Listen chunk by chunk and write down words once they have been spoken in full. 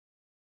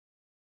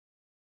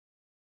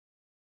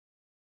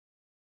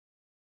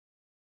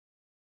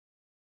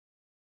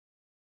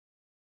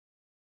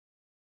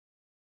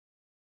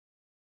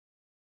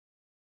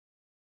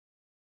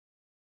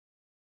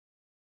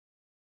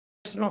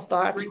personal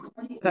thoughts,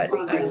 but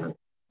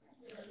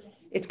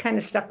it's kind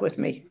of stuck with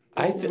me.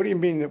 What do you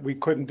mean that we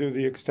couldn't do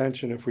the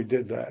extension if we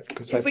did that?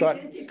 Because I If we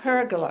thought, did the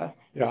pergola,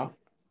 yeah.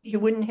 you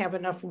wouldn't have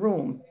enough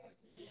room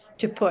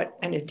to put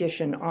an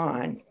addition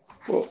on.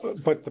 Well,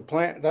 but the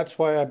plan, that's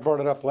why I brought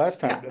it up last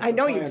time. Yeah, I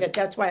know you did.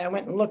 That's why I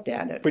went and looked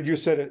at it. But you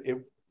said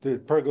the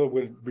pergola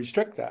would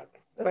restrict that.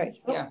 Right.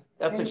 Yeah,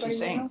 that's what she's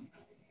saying.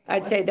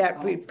 I'd say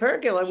that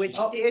pergola, which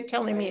they're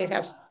telling me it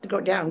has to go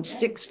down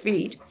 6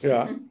 feet.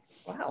 Yeah.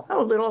 Wow.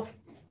 Oh, little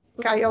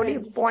coyote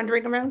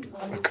wandering around.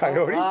 A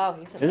coyote? Wow,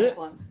 he's a big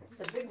one. It's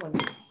a big one.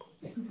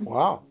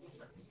 Wow.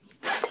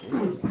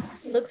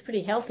 It looks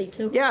pretty healthy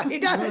too. Yeah, he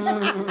does.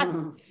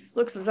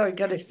 Looks as though he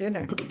got his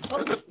dinner.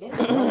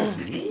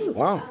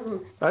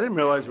 Wow. I didn't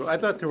realize, I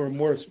thought there were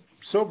more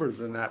silvers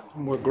than that,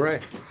 more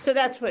gray. So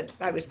that's what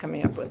I was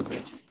coming up with.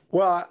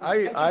 Well,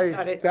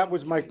 thought it- that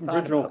was my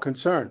original about.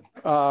 concern.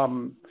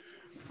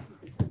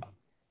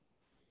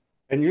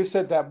 And you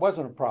said that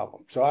wasn't a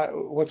problem. So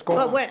what's going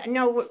on?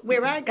 Well,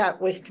 where I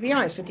got was, to be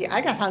honest with you, I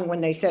got hung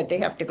when they said they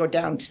have to go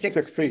down 6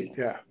 6 feet,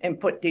 yeah. and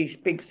put these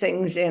big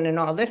things in and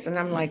all this. And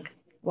I'm like,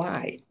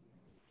 why?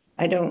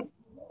 I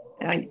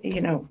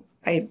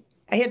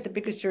had the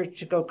biggest urge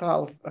to go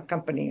call a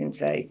company and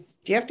say,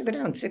 do you have to go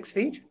down 6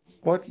 feet?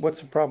 What's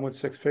the problem with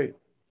 6 feet?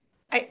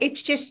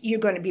 It's just,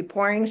 you're going to be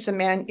pouring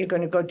cement, you're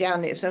going to go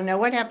down there. So now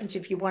what happens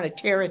if you want to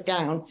tear it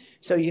down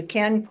so you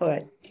can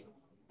put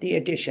the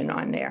addition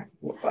on there?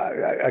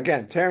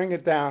 Again, tearing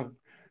it down,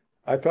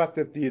 I thought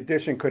that the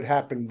addition could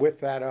happen with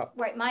that up.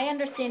 Right, my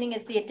understanding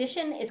is the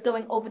addition is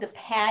going over the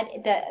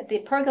the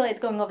pergola is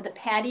going over the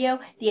patio.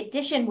 The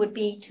addition would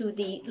be to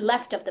the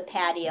left of the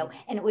patio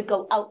and it would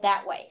go out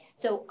that way.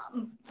 So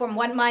from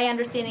what my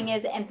understanding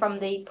is, and from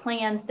the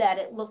plans that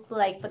it looked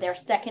like for their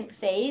second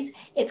phase,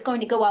 it's going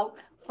to go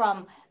out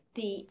from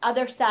the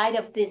other side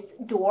of this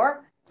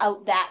door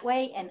out that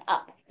way and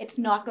up. It's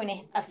not going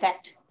to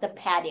affect the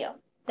patio.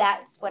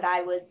 That's what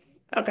I was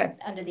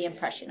under the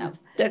impression of.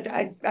 That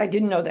I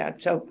didn't know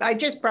that. So I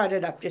just brought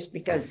it up just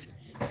because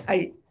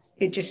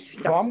it just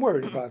stuck. Well, I'm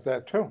worried about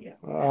that too. Yeah.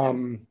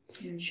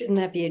 Shouldn't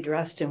that be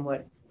addressed in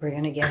what we're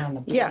gonna get on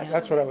the plan? Yes.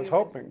 That's what I was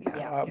hoping.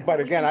 Yeah. But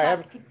again, I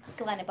have haven't,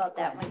 to Glenn about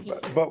that when he.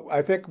 but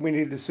I think we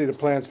need to see the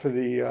plans for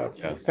the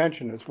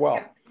extension as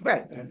well.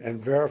 Right.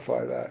 And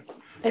verify that.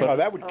 No,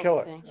 that would kill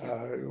it.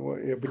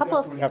 We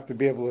definitely have to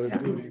be able to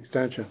do the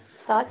extension.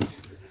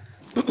 Thoughts?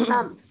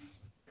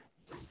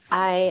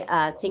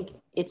 I think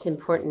it's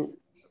important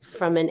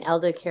from an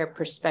elder care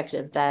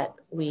perspective that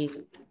we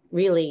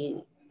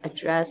really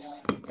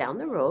address down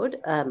the road,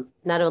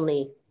 not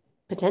only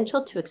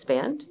potential to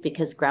expand,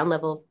 because ground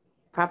level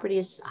property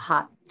is a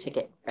hot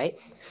ticket, right?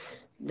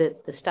 The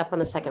stuff on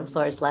the second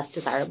floor is less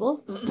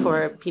desirable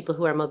for people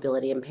who are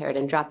mobility impaired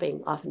and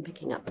dropping off and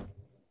picking up.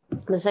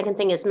 The second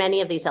thing is many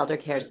of these elder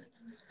cares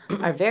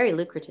are very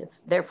lucrative.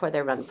 Therefore,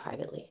 they're run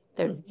privately.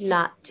 They're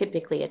not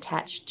typically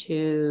attached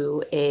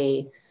to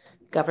a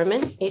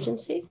government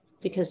agency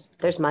because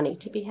there's money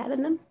to be had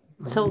in them.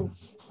 So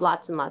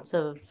lots and lots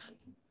of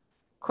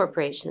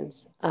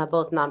corporations,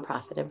 both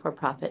nonprofit and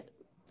for-profit,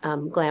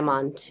 glam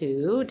on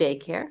to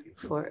daycare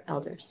for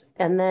elders.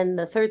 And then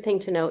the third thing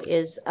to note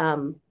is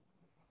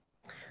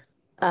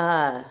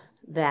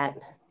that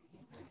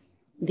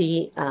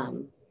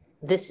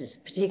this is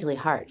particularly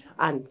hard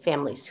on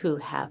families who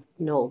have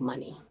no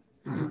money,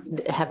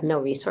 have no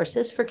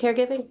resources for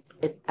caregiving.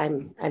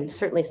 I'm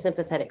certainly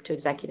sympathetic to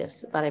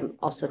executives, but I'm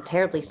also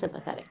terribly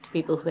sympathetic to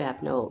people who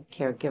have no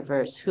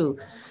caregivers, who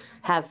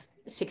have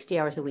 60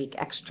 hours a week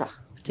extra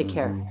to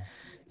care.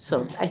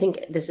 So I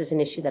think this is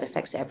an issue that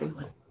affects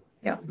everyone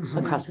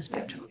across the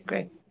spectrum.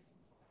 Great.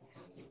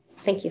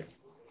 Thank you.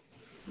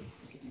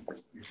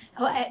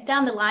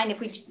 Down the line,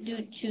 if we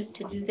do choose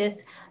to do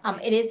this,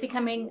 it is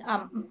becoming,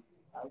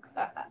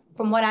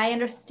 from what I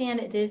understand,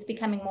 it is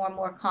becoming more and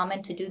more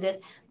common to do this.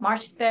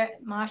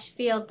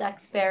 Marshfield,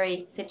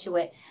 Duxbury,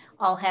 Situate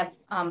all have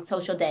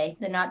social day.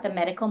 They're not the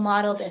medical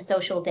model, they're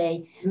social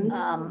day.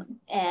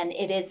 And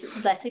it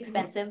is less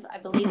expensive. I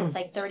believe it's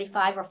like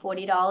 $35 or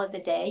 $40 a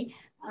day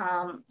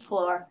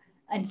for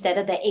instead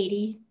of the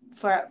 $80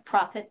 for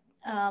profit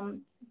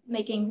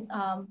making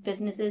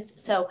businesses.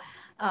 So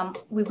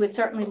we would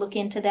certainly look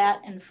into that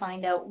and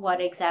find out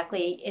what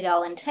exactly it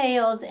all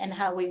entails and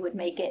how we would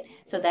make it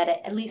so that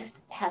it at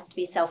least has to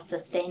be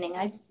self-sustaining,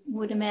 I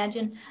would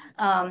imagine.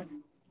 But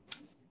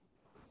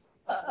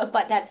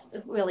that's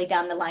really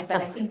down the line, but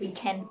I think we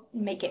can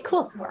make it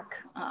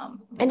work.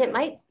 And it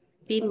might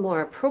be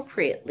more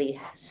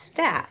appropriately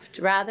staffed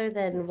rather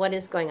than what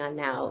is going on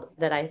now,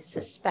 that I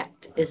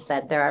suspect is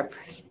that there are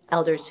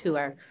elders who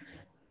are,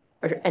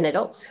 and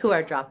adults who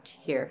are dropped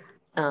here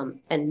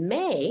and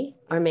may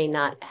or may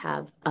not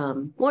have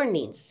more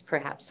needs,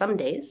 perhaps some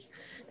days,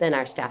 than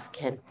our staff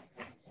can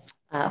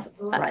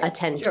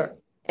attend to.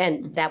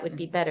 And that would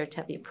be better to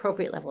have the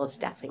appropriate level of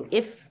staffing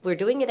if we're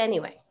doing it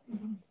anyway.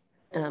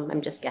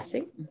 I'm just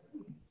guessing,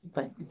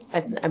 but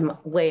I'm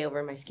way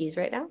over my skis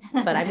right now,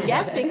 but I'm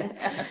guessing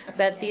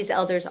that these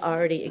elders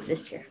already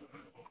exist here.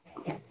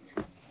 Yes.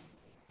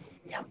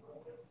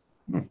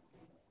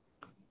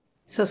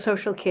 So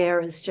social care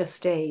is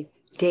just a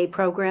day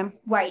program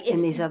Right, in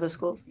it's, these other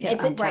schools?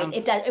 it's, on right,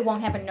 towns? it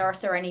won't have a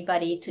nurse or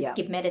anybody to Yeah.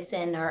 give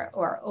medicine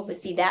or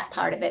oversee that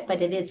part of it,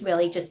 but it is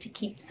really just to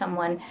keep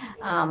someone,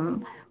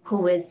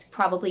 who is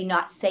probably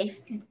not safe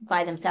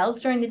by themselves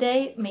during the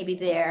day. Maybe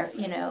their,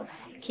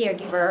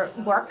 caregiver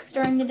works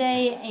during the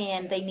day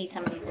and they need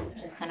somebody to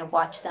just kind of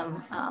watch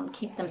them,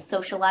 keep them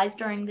socialized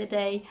during the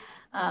day.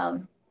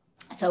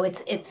 So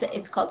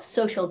it's called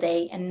social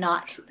day and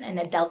not an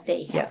adult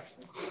day health.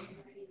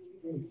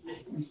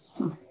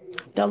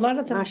 A lot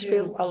of them do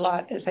Marshfield. a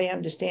lot, as I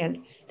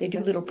understand. They do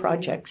little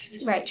projects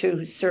Right.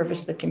 to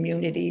service the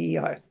community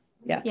or,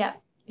 Yep.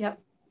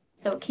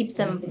 So it keeps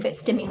them a bit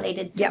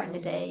stimulated Yep. during the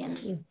day,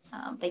 and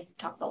they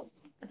talk about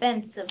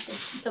events of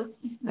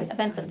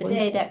the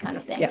day, that kind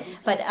of thing. Yep.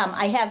 But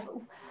I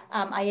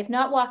have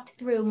not walked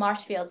through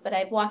Marshfields, but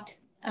I've walked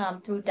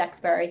through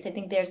Duxbury's. I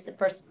think there's the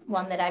first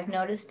one that I've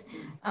noticed.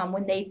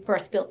 When they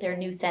first built their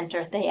new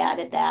center, they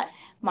added that.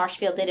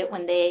 Marshfield did it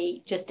when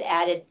they just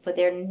added for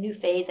their new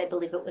phase, I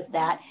believe it was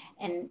that.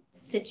 And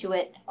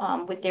Situate,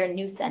 with their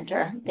new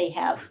center, they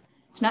have,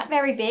 it's not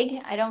very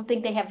big. I don't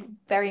think they have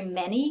very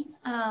many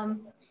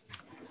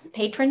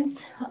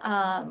patrons,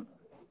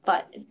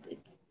 but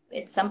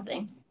it's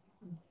something.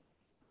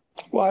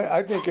 Well,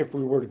 I think if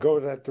we were to go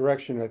that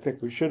direction, I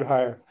think we should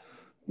hire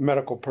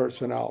medical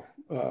personnel.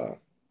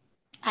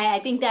 I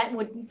think that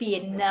would be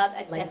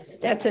another,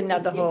 that's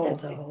another whole.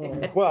 That's a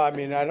whole. Well, I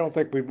mean, I don't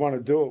think we'd want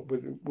to do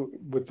it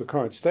with the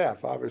current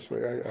staff,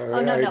 obviously.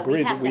 I no, agree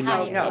we that have to we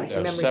hire. need. No, Have to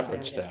have Memory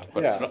separate care. staff,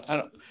 but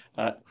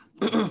Yeah.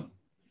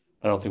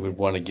 I don't think we'd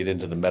want to get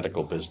into the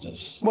medical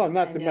business. Well,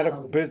 not the I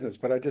medical know. business,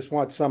 but I just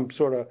want some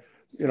sort of,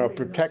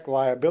 protect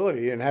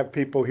liability and have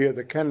people here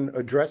that can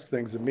address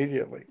things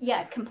immediately.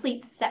 Yeah,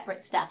 complete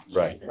separate stuff,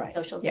 Right. just for the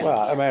social. Yeah. Well,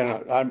 I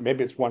daycare. mean,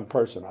 maybe it's one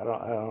person. I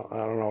don't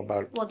know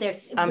about it. Well,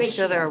 there's. I'm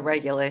sure there are ratios.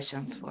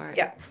 regulations for it.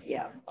 Yeah.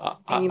 Yeah.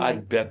 I you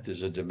might- bet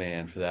there's a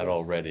demand for that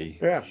already.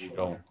 Yeah. We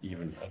don't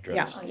even Yeah,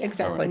 address. yeah.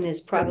 exactly. And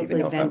there's Don't even probably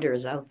know about-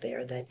 vendors out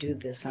there that do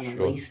this on a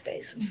Sure. lease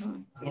basis.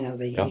 That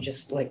Yeah. you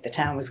just, like the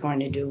town was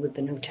going to do with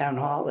the new town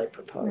hall they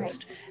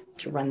proposed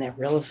to run that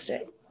real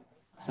estate.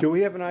 Do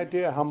we have an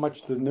idea how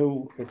much the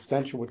new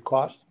extension would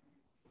cost?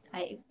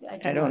 I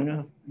I don't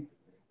know.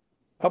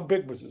 How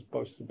big was it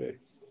supposed to be?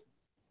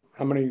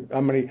 How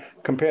many,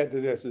 compared to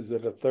this, is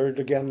it a third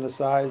again the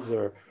size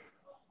or,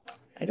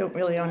 I don't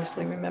really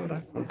honestly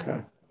remember.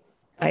 okay,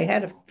 I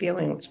had a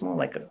feeling it was more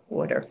like a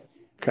quarter.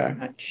 okay, I'm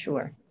not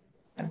sure.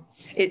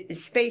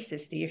 Space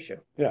is the issue.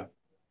 yeah.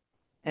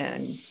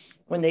 And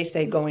when they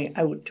say going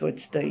out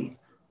towards the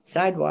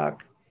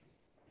sidewalk,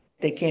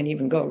 they can't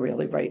even go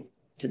really right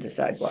to the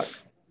sidewalk.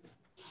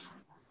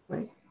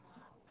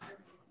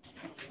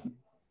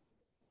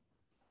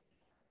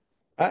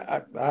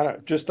 I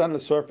don't, just on the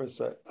surface,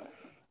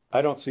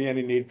 I don't see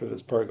any need for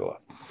this pergola,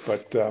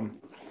 but,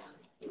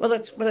 Well,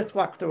 let's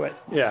walk through it.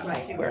 yeah.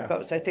 See where it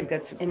goes. I think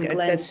that's. And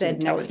Glenn that's said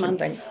an next intelligent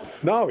month? thing.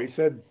 No, he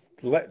said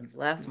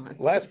Last month.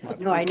 last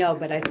month. No, I know,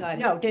 but I thought.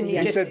 No, didn't he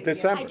He just? said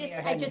December.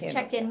 I just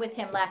checked in with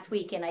him last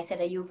week and I said,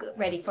 are you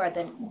ready for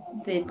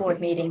the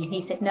board meeting? And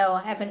he said, no,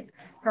 I haven't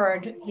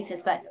heard. He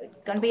says, but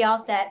it's gonna be all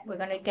set. We're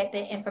gonna get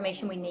the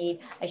information we need.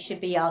 I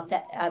should be all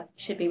set,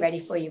 should be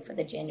ready for you for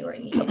the January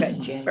meeting.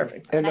 Okay,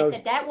 perfect. And And I those,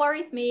 said, that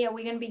worries me. Are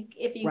we gonna be,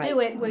 if you do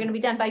it, we're gonna be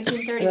done by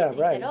June 30th. Yeah,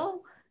 right.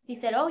 He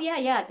said, oh,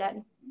 yeah, that,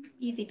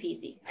 easy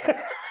peasy.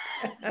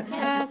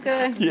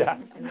 Okay. yeah.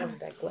 I love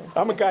that, Glenn.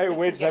 I'm a guy who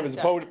waits to have his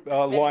boat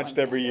launched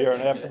every year and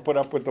I have to put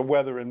up with the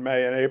weather in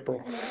May and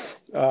April.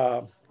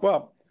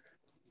 Well,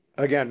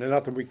 again, there's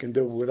nothing we can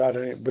do without,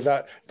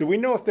 do we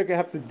know if they're gonna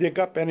have to dig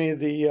up any of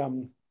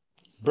the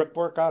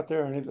brickwork out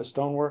there, any of the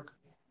stonework?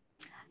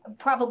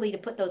 Probably to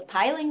put those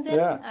pilings in,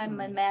 Yeah. I'm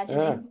Yeah.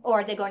 imagining,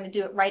 or they're going to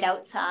do it right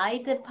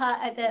outside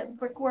the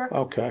brickwork.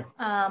 Okay,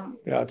 Um,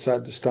 yeah,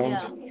 outside the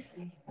stones.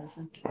 yeah,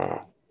 Wasn't.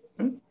 Wow.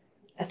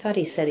 I thought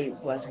he said he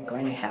wasn't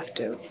going to have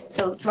to.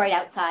 so it's right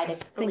outside, I I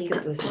think believe.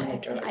 it was in the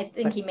dirt. I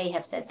think he may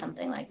have said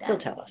something like He'll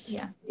that. tell us.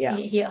 Yeah. Yeah,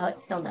 He'll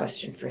know.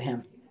 question for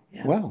him.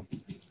 Yeah. Well,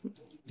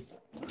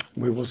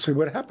 we will see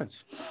what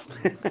happens.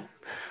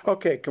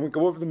 Okay, can we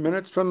go over the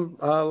minutes from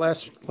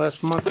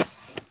last month?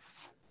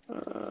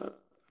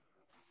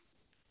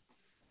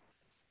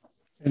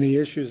 Any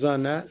issues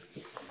on that?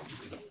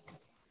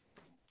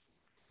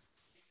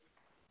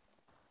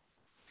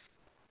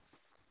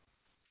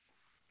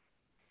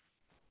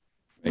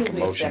 Make a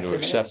motion to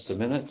accept the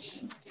minutes.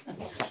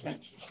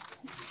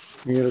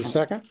 You get a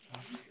second?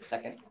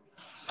 Second.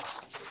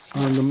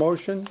 On the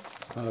motion,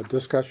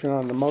 discussion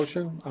on the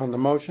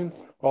motion,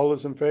 all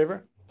those in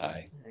favor?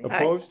 Aye.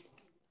 Opposed?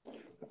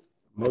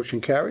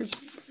 Motion carries.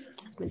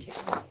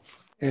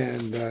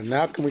 And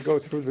now can we go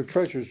through the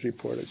treasurer's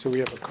report? So we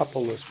have a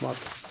couple this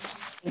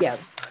month. Yeah,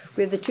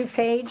 we have the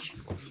 2-page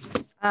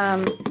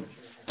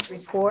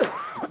report.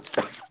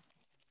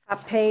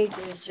 Top page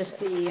is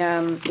just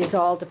is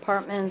all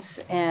departments,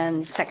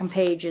 and second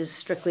page is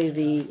strictly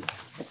the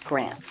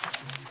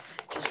grants,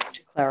 just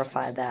to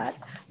clarify that.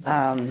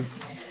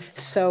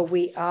 So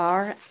we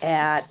are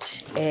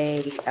at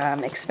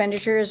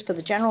expenditures for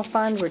the general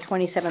fund. We're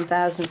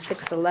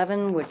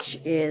 27,611, which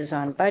is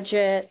on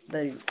budget.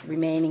 The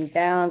remaining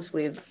balance,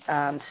 we've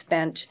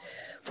spent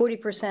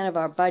 40% of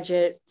our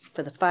budget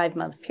for the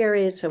 5-month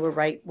period, so we're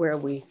right where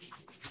we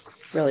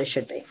really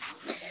should be.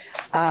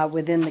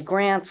 Within the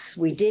grants,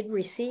 we did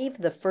receive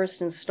the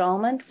first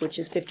installment, which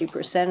is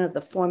 50% of the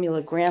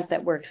formula grant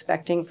that we're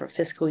expecting for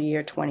fiscal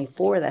year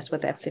 24. That's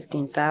what that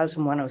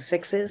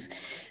 15,106 is.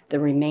 The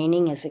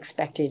remaining is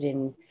expected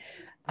in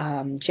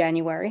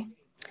January.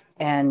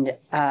 And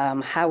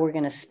how we're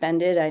going to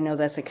spend it, I know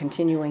that's a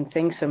continuing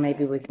thing, so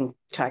maybe we can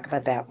talk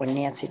about that when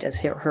Nancy does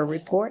her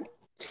report.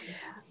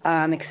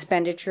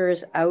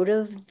 Expenditures out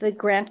of the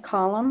grant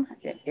column,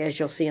 as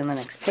you'll see on the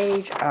next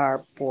page,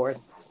 are for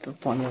the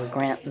formula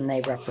grant, and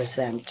they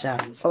represent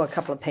a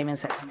couple of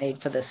payments that were made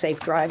for the Safe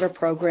Driver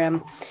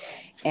program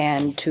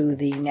and to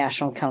the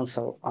National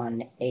Council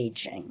on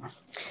Aging.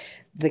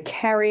 The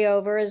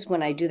carryovers,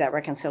 when I do that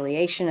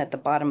reconciliation at the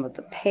bottom of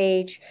the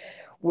page,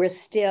 they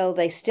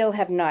still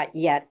have not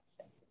yet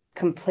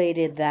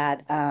completed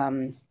that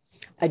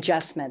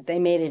adjustment. They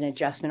made an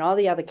adjustment. All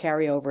the other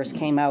carryovers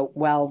came out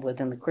well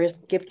within the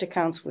gift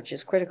accounts, which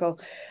is critical.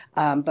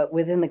 But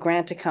within the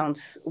grant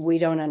accounts, we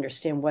don't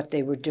understand what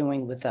they were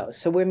doing with those.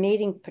 So we're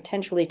meeting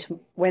potentially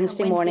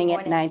Wednesday morning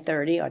at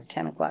 9:30 or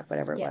 10 o'clock,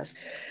 whatever it was,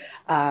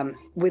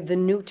 with the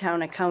new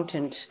town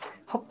accountant.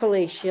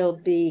 Hopefully she'll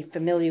be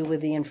familiar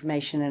with the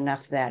information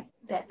enough that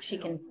she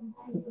can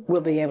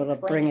we'll be able to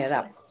explain bring it it to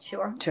up us.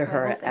 Sure. to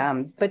her.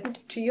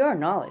 But to your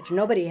knowledge,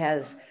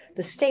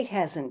 the state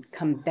hasn't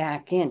come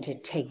back in to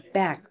take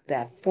back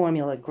that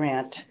formula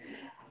grant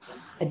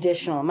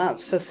additional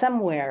amounts. So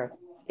somewhere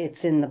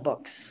it's in the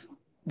books.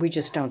 We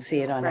just don't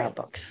see it on our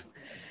books.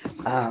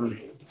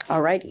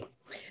 All righty.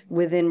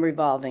 Within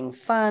revolving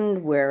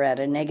fund, we're at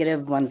a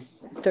negative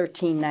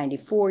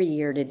 113.94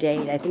 year to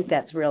date. I think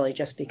that's really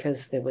just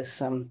because there was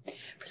for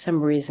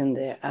some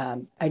reason,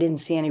 I didn't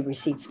see any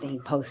receipts being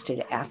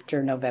posted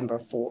after November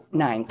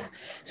 9th.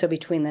 So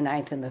between the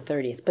 9th and the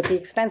 30th, but the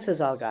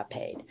expenses all got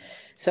paid.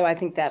 So I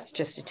think that's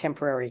just a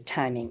temporary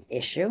timing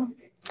issue.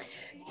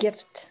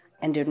 Gift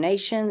and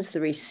donations, the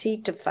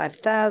receipt of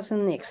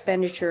 5,000, the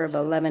expenditure of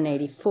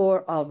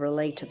 1184, all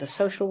relate to the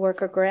social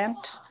worker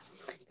grant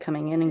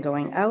coming in and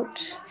going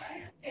out.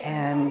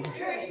 And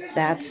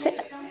that's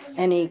it.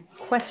 Any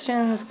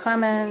questions,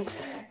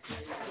 comments?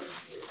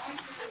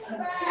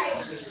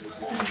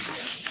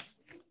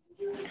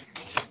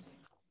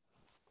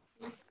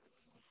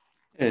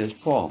 It's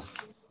Paul.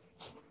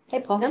 Hey,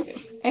 Paul.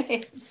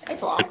 Hey,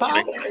 Paul. Good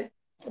morning.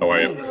 How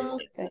are you?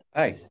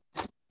 Hi.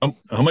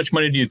 How much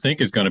money do you think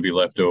is going to be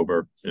left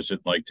over? Is it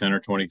like 10 or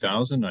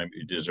 20,000?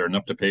 Is there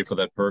enough to pay for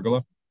that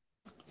pergola?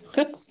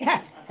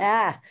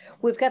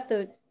 We've got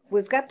the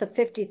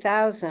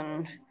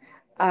 50,000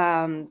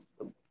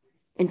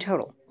 in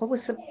total.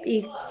 What's the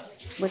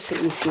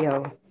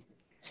ECO?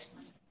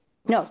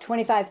 No,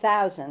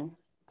 25,000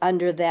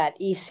 under that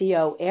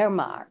ECO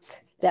earmark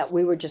that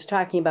we were just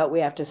talking about we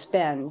have to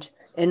spend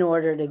in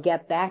order to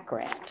get that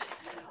grant.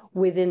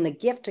 Within the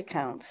gift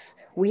accounts,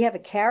 we have a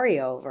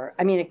carryover.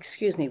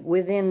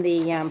 Within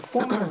the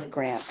formula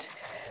grant,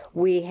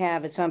 we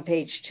have, it's on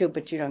page 2,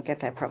 but you don't get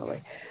that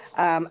probably,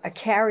 a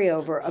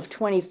carryover of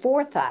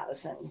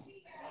 24,000.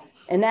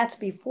 And that's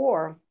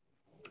before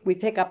we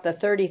pick up the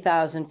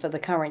 30,000 for the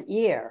current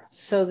year.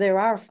 So there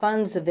are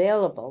funds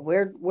available.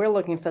 We're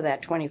looking for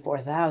that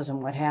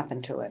 24,000. What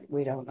happened to it?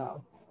 We don't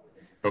know.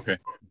 Okay.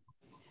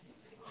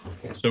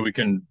 So we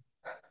can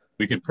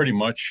pretty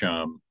much,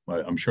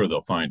 I'm sure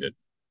they'll find it.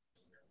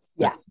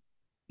 Yeah.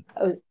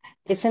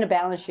 It's in a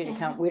balance sheet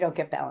account. We don't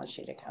get balance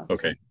sheet accounts.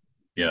 Okay.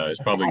 Yeah, it's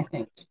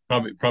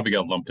probably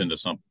got lumped into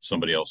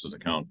somebody else's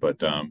account,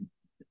 but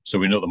so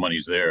we know the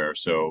money's there.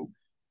 So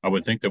I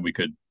would think that we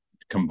could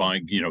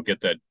combine,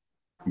 get that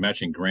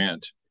matching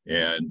grant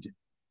and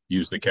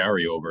use the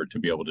carryover to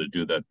be able to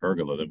do that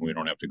pergola. Then we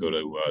don't have to go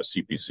to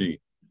CPC.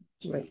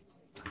 Right.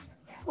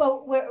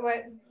 Well,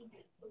 we're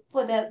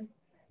for the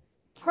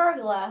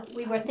pergola,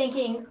 we were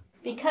thinking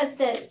because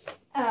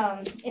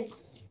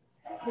it's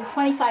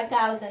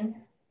 25,000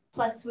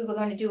 plus we were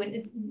going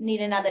to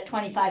need another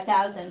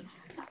 25,000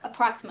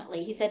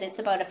 approximately. He said it's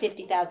about a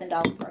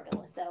 $50,000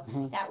 pergola. So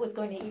that was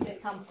going to either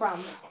come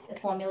from the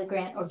formula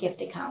grant or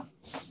gift account.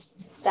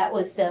 That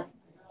was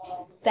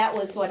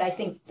what I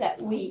think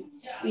that we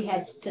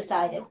had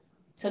decided.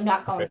 So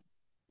not going to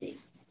see.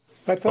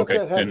 I thought Okay,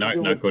 that had and to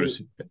do not with go to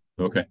see.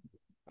 Okay.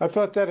 I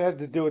thought that had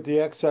to do with the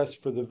excess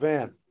for the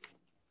van.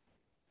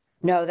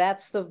 No,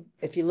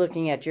 if you're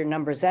looking at your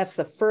numbers, that's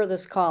the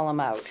furthest column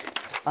out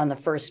on the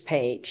first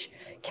page.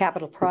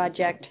 Capital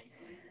project,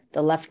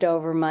 the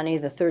leftover money,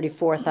 the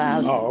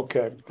 34,000. Oh,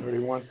 okay,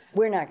 31.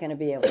 We're not going to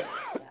be able to do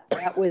that.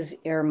 That was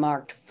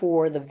earmarked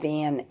for the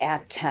van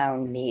at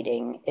town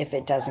meeting. If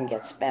it doesn't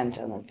get spent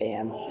on the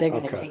van, they're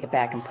going to take it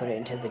back and put it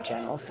into the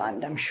general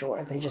fund, I'm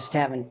sure. They just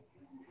haven't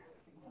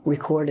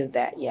recorded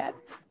that yet.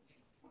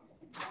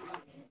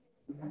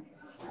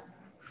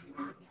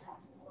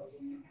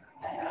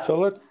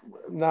 So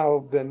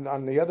now then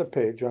on the other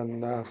page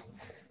on,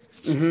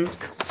 Mhm.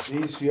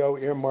 the ECO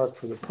earmarked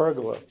for the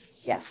pergola,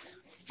 Yes.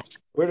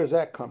 where does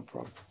that come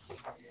from?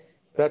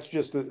 That's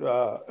just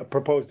a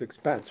proposed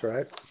expense,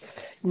 right?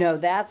 No,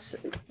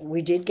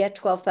 we did get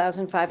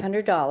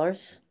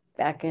 $12,500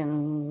 back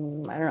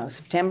in, I don't know,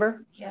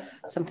 September? Yep.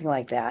 Something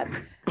like that,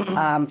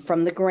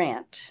 from the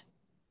grant.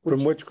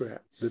 From which is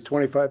grant? The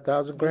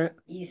 25,000 grant?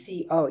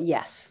 ECO,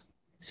 yes.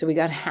 So we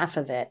got half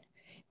of it.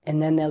 And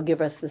then they'll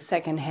give us the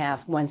second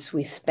half once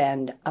we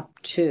spend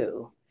up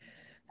to,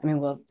 I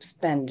mean, we'll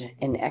spend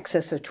in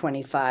excess of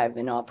 25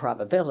 in all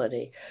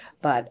probability,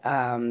 but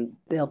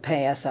they'll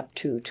pay us up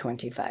to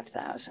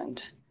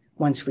 25,000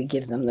 once we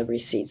give them the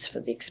receipts for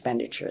the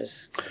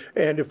expenditures.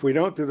 And if we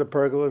don't do the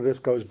pergola, this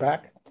goes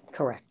back?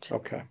 Correct.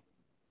 Okay.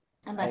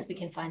 Unless we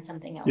can find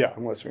something else. Yeah,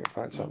 unless we can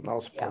find something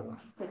else. Yeah.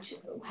 Which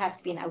has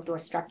to be an outdoor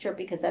structure,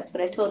 because that's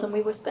what I told them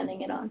we were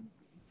spending it on.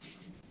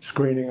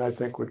 Screening, I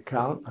think, would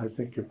count. I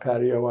think your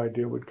patio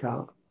idea would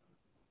count.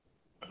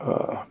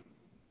 I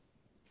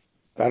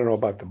don't know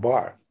about the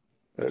bar.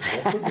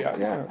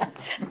 Yeah.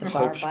 The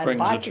bar Hope by the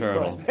springs bocce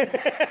eternal.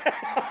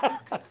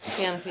 court.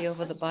 Canopy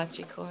over the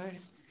bocce cord.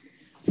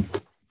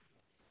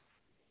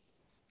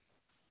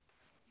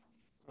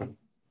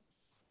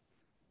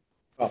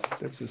 Oh,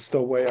 this is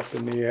still way up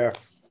in the air.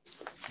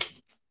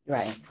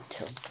 Right,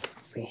 until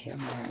we hear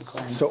more in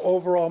Glen. So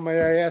overall,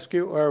 may I ask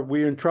you, are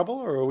we in trouble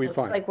or are we Looks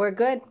fine? like we're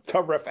good.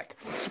 Terrific.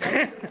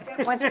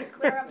 Once we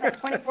clear up that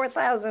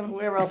 24,000.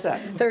 We're all set.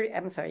 30,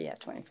 I'm sorry, yeah,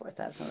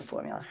 24,000 the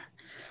formula.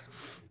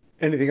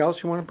 Anything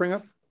else you want to bring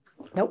up?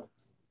 Nope.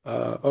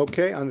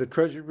 Okay, on the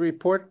treasury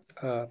report,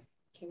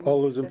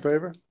 all those in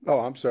favor? Oh,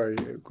 I'm sorry,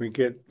 can we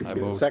get I a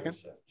move. second?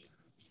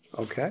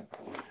 Okay.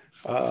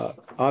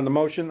 On the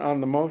motion, all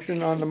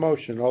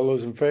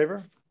those in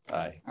favor?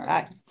 Aye.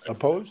 Aye.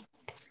 Opposed?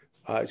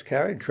 Ayes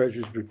carried,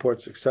 treasurer's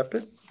report's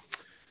accepted.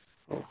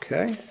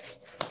 Okay.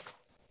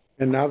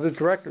 And now the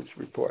director's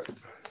report.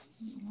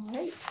 All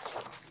right.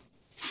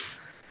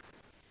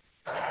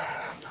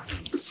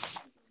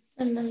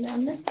 And then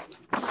down this.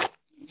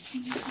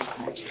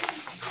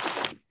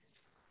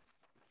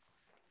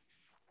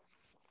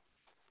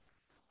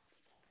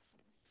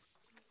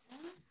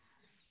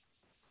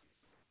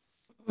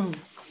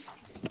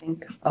 I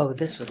think, oh,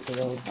 this was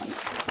the old one,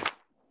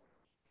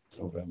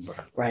 November.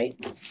 right?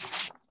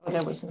 Oh,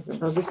 that was,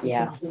 oh, this is,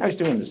 Yeah. I was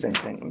doing the same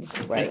thing.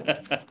 Right.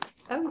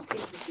 I was.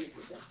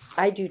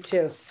 I do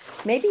too.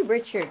 Maybe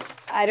Richard,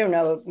 I don't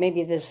know,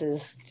 maybe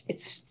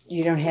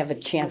you don't have a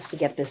chance to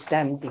get this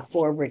done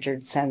before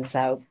Richard sends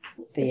out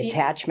the If you-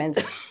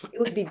 attachments. It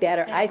would be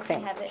better, I To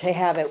think, have it to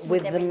have it with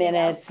with the everything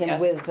minutes else. and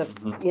with the,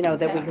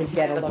 that we could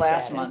get a The look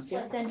last at it. month's.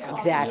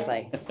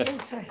 Exactly.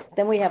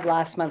 Then we have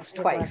last month's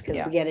twice, because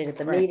Yeah. we get it at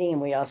the Right. meeting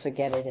and we also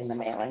get it in the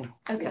mailing.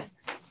 Okay.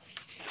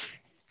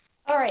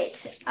 All right,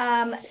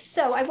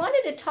 so I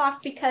wanted to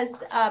talk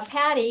because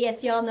Patty,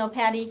 as you all know,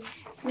 Patty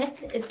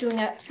Smith is doing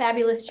a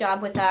fabulous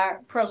job with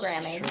our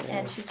programming,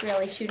 and she's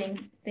really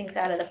shooting things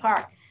out of the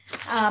park.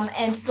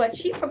 And what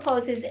she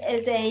proposes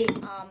is a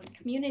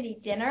community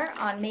dinner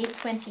on May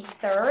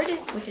 23rd,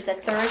 which is a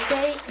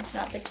Thursday. It's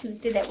not the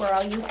Tuesday that we're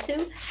all used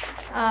to.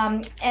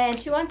 And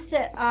she wants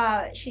to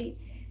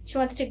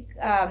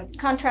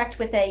contract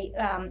with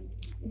a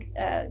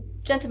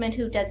gentleman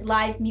who does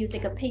live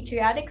music of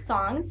patriotic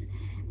songs,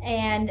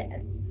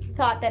 and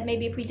thought that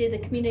maybe if we did the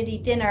community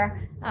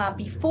dinner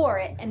before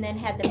it and then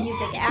had the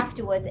music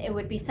afterwards, it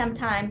would be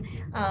sometime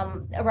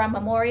around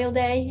Memorial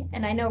Day.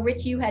 And I know,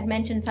 Rich, you had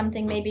mentioned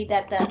something maybe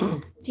that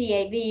the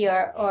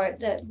DAV or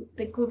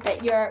the group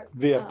that you're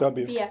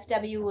VFW.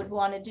 VFW would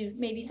want to do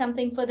maybe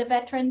something for the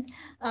veterans,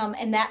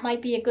 and that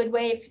might be a good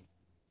way if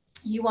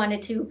you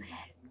wanted to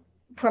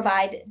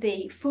provide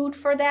the food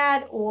for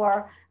that,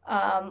 or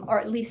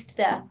at least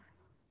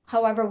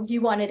however you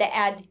wanted to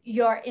add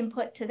your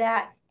input to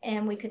that,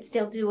 and we could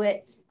still do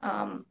it,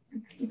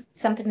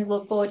 something to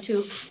look forward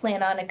to,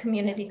 plan on a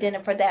community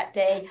dinner for that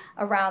day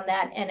around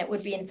that, and it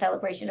would be in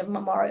celebration of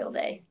Memorial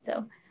Day.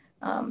 So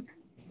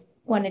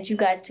wanted you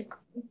guys to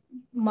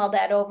mull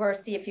that over,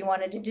 see if you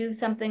wanted to do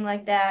something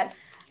like that.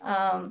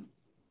 Well,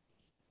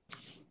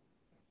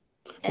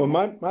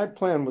 And- my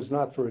plan was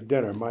not for a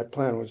dinner. My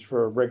plan was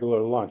for a regular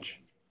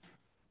lunch.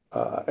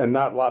 And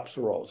not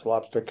lobster rolls,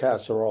 lobster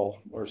casserole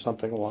or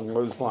something along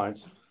those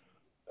lines.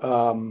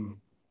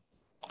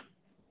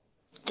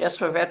 Just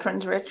for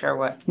veterans, Rich, or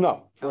what?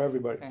 No, for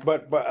everybody, okay.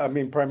 but I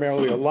mean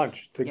primarily a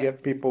lunch to Yeah.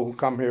 get people who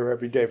come here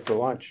every day for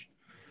lunch,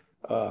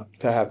 to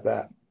have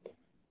that.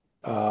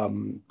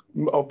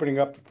 Opening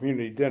up the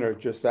community dinner,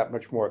 just that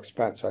much more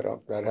expense. I'd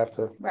have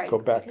to Right, go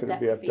back to because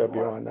the that would be VFW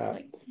more, on that.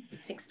 like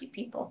 60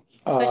 people,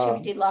 especially if Uh,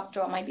 we did lobster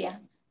roll, might be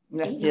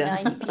 80,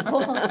 Yeah. 90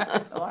 people.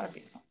 A lot of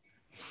people.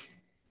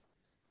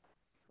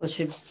 Well,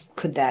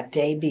 could that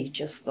day be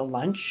just the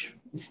lunch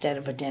instead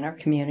of a dinner,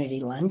 community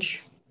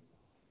lunch?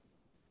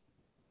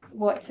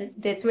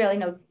 There's really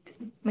no,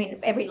 I mean,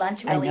 every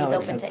lunch I really is know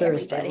it's open a to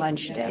Thursday everybody.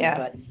 lunch day, Yeah.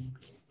 but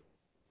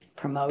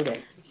promote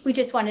it. We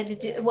just wanted to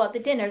do, well, the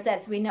dinners,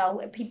 as we know,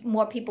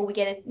 more people, we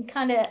get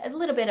a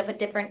little bit of a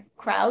different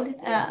crowd,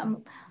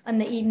 on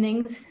the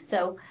evenings,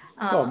 so.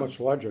 Oh, a much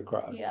larger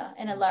crowd. Yeah,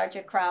 and a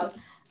larger crowd.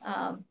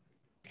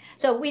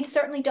 So we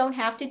certainly don't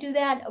have to do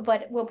that,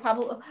 but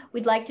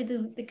we'd like to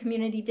do the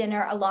community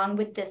dinner along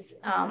with this,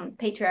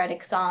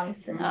 patriotic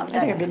songs. think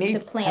That's it'd be neat. the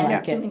plan, I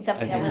like it. doing I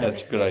something a think little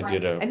that's a bit good idea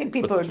different. to. I think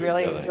put people would two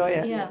really together. enjoy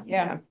it. Yeah.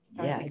 Yeah.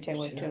 I Yeah. think they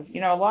would too. You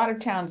know, a lot of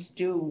towns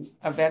do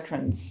a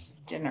veterans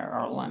dinner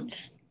or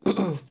lunch.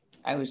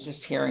 I was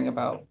just hearing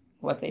about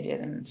what they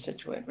did in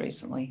Situate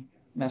recently.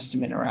 Must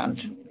have been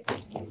around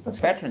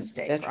Veterans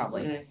Day,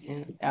 probably.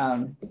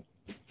 And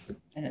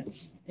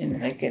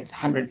they get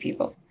 100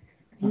 people.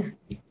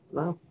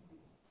 Wow.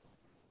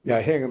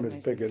 Yeah, Hingham is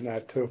bigger than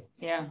that too.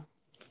 Yeah.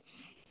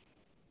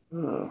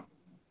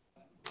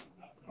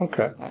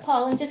 Okay.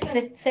 Paul, I'm just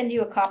gonna send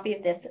you a copy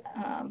of this,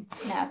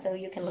 now, so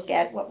you can look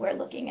at what we're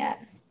looking at.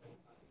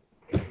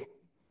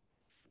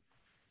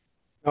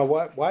 Now,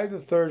 why the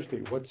Thursday?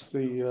 What's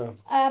the,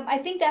 I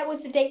think that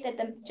was the date that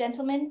the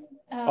gentleman,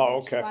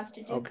 Oh, that she okay. wants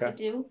to do, Okay. could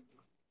do.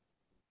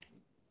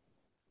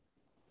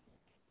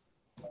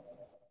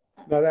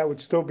 now that would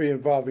still be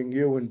involving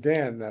you and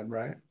Dan then,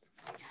 right?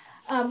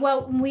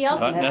 Well, we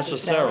also. Not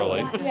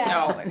necessarily.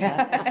 Yeah,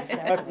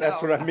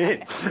 That's what I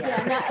mean.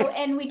 yeah, no,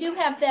 and we do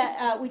have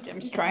that, we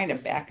Jim's trying to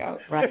back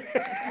out. Right.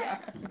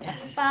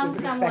 found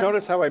someone,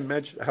 Notice how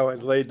how I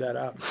laid that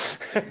out.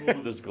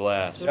 Smooth as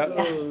glass.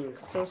 Smooth,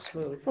 so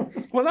smooth.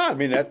 Well, no, I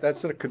mean,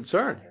 that's a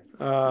concern.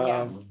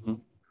 Mhm.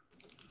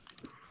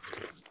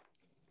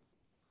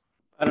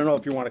 I don't know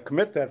if you want to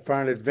commit that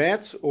far in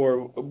advance, or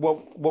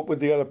what would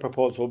the other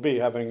proposal be?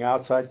 Having an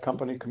outside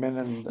company come in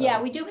and?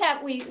 yeah, we do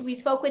have, we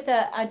spoke with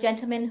a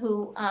gentleman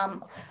who,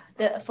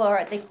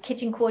 for the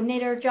kitchen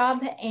coordinator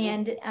job,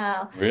 and,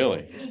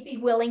 Really? he'd be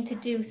willing to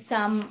do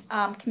some,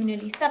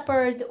 community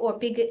suppers or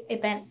big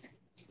events.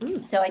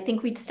 So I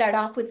think we'd start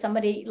off with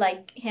somebody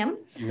like him.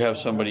 You have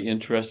somebody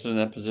interested in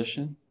that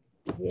position?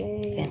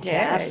 Yay.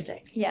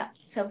 Fantastic. Yeah,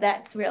 so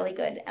that's really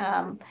good.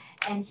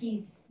 And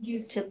he's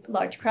used to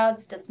large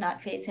crowds, does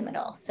not faze him at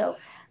all. So,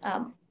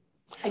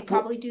 I'd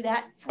probably do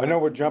that. I know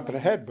for we're something jumping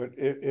like ahead, this. but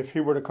if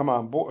he were to come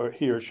on board, or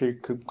he or she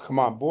could come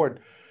on board,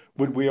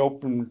 would we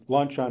open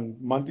lunch on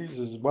Mondays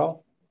as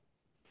well?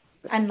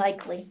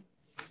 Unlikely,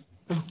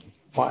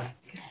 Why?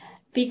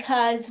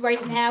 because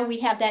right now we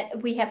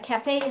have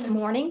cafe in the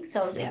morning,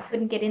 so they Yeah.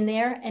 couldn't get in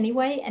there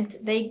anyway, and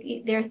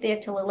they're there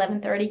till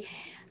 11:30.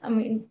 I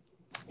mean,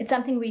 it's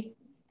something we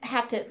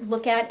have to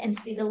look at and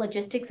see the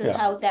logistics of Yeah,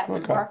 how that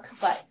would okay. work,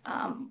 but,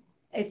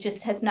 it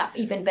just has not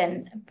even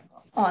been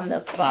on the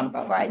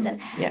horizon.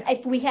 Yeah.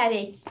 If we had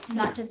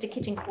not just a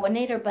kitchen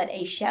coordinator, but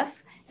a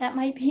chef, that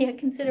might be a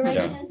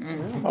consideration.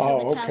 Mhm.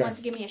 Oh, Until the town okay. wants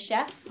to give me a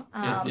chef.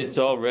 It's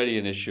already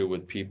an issue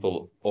with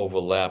people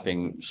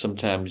overlapping.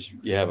 Sometimes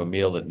you have a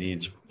meal that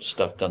needs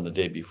stuff done the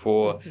day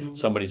before.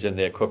 Somebody's in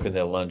there cooking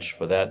their lunch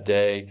for that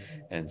day,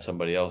 and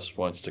somebody else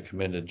wants to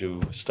come in to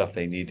do stuff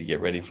they need to get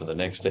ready for the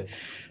next day.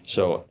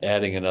 So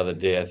adding another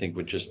day, I think,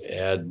 would just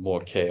add more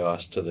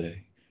chaos to the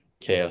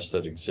chaos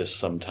that exists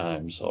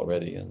sometimes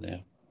already in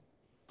there.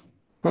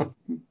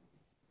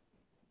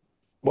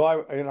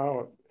 Well,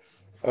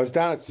 I was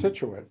down at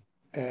Situate,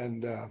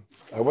 and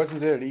I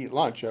wasn't there to eat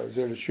lunch. I was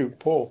there to shoot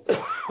pool,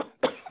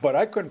 but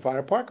I couldn't find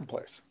a parking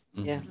place.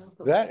 Yeah.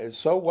 That is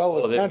so well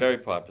Oh, they're very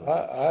attended. popular.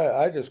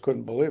 I just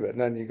couldn't believe it. And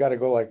then you got to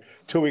go like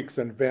 2 weeks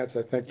in advance,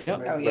 I think, to Yeah.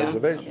 make Oh, a yeah.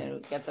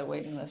 reservation. Yeah, get the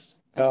waiting list.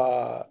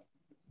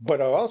 But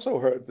I also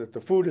heard that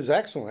the food is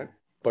excellent,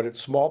 but it's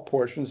small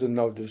portions and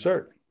no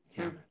dessert.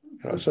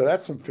 So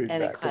that's some And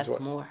feedback. it as costs well.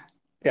 more.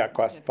 Yeah, it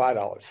costs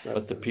 $5.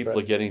 But the people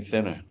are getting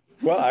thinner.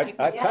 Well,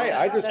 I tell you,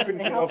 I just couldn't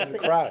get over the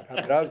crowd.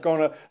 I mean, I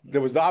was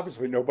there was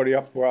obviously nobody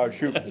up where I was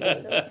shooting.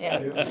 Yeah.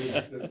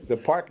 The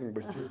parking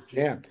was just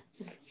jammed.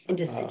 And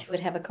does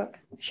Situate have a cook,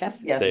 chef?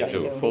 Yes, They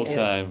do,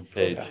 full-time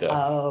paid chef.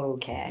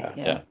 Okay.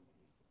 Yeah.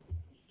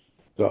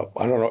 So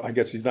I don't know, I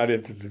guess he's not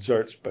into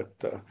desserts, but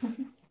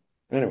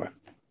anyway.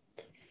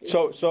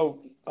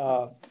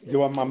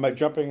 Am I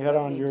jumping ahead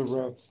on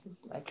your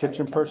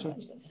kitchen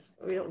person?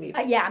 We don't need.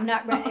 Yeah, I'm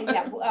not ready,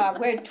 yeah,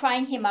 we're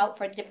trying him out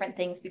for different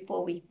things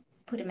before we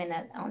put him in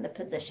on the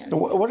position.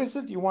 What is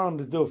it you want him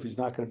to do if he's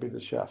not gonna be the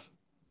chef?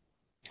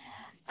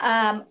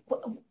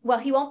 Well,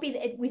 he won't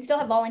be, we still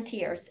have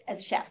volunteers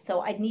as chefs,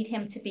 so I need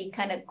him to be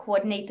kind of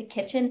coordinate the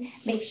kitchen,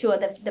 make sure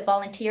that the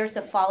volunteers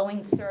are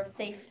following serve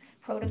safe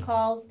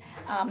protocols,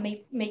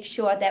 make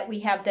sure that we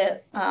have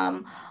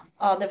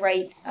all the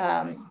right,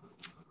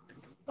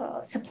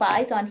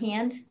 supplies on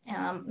hand,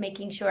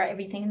 making sure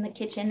everything in the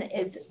kitchen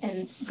is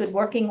in good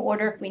working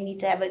order. If we need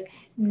to have a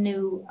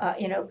new,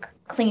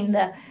 clean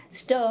the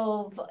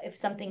stove, if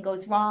something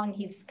goes wrong,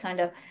 he's kind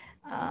of,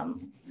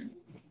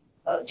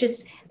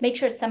 just make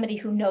sure somebody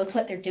who knows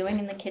what they're doing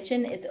in the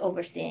kitchen is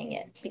overseeing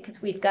it,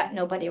 because we've got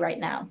nobody right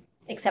now,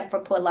 except for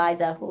poor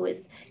Liza, who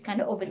is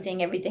kind of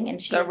overseeing everything, and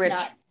So she's Rich,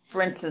 not.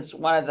 for instance,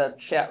 one of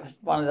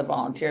the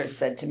volunteers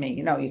said to me,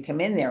 you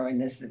come in there and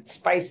there's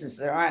spices,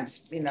 there aren't,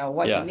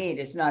 what Yeah. you need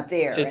is not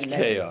there. It's And then-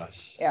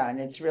 chaos. Yeah, and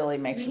it's really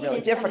makes it We really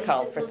needed somebody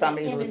difficult to for look at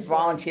somebody who's inventory.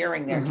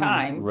 volunteering their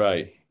time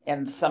Right.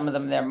 and some of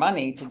them their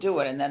money to do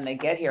it, and then they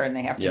get here and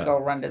they have to Yeah. go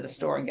run to the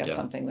store and get Yeah.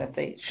 something that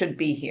they should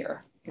be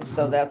here. And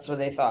so that's where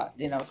they thought,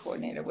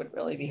 coordinator would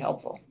really be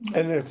helpful.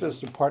 And it's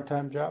just a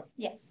part-time job?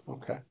 Yes.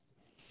 Okay.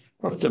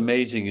 What's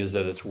amazing is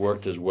that it's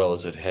worked as well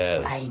as it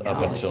has I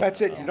up know. until.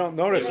 That's it, you don't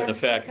notice And the it.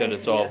 fact that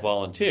it's all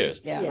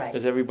volunteers. Yeah. Right.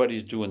 Because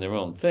everybody's doing their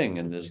own thing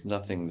and there's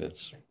nothing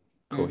that's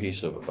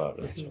cohesive about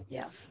it. So.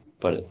 Yeah.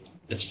 But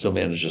it still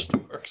manages to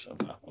work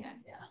somehow.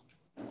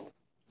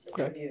 It's a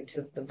tribute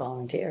to the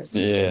volunteers.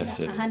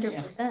 Yes, it is.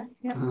 100%.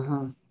 Yep.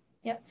 Mhm.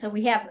 Yep. So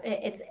we have,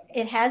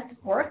 it has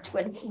worked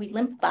when we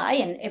limp by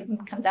and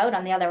it comes out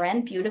on the other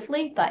end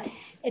beautifully, but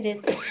it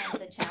is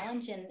sometimes a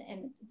challenge.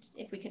 And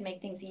if we could make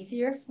things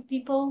easier for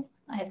people,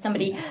 I have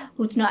somebody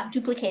who's not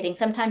duplicating.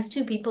 Sometimes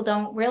too, people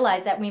don't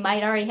realize that we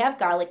might already have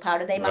garlic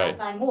powder. They might Right.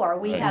 buy more.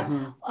 We Right. have,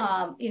 Mhm.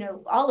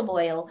 olive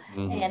oil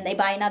Mhm. and they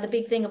buy another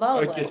big thing of Or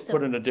olive oil. just So-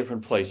 put in a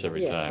different place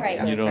every Yes. time.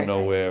 Right. You don't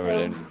know where So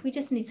it. we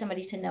just need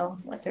somebody to know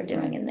what they're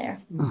doing in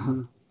there.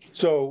 Mhm.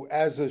 So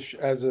as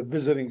a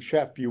visiting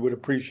chef, you would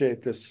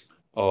appreciate this.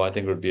 Oh, I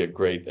think it would be a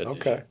great addition.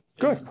 Okay,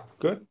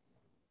 good.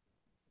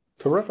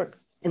 Terrific.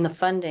 And the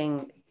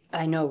funding,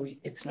 I know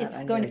it's not. It's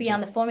going to be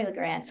on the formula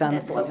grant. It's on the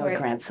That's what formula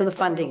we're- grant, so the that's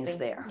what we're funding is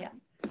hoping. there. Yeah.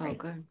 Oh,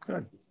 good.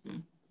 Good.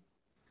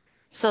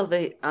 So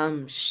the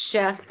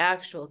chef,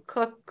 actual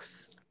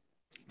cooks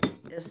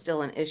is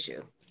still an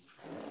issue.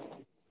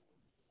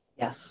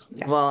 Yes.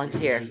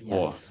 Volunteer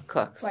More. Yes.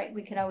 cooks. Right,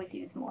 we could always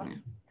use more.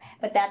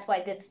 But that's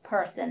why this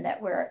person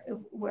that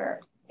we're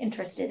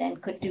interested in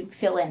could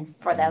fill in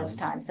for those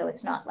times. So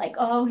it's not like,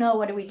 oh no,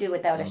 what do we do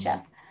without a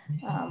chef?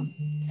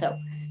 So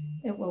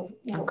it will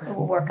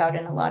work out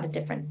in a lot of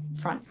different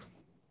fronts.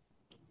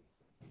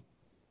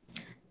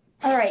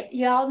 All right,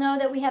 you all know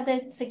that we have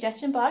the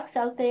suggestion box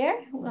out there.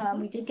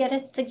 We did get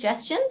a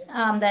suggestion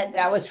that,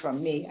 That was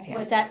from me.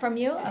 was that from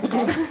you?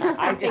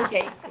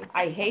 Okay.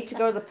 I hate to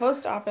go to the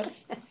post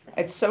office.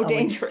 It's so Oh, it's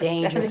dangerous.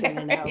 dangerous in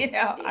and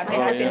out. I My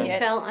mean, husband yeah.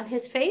 fell on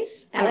his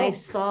face and Oh. I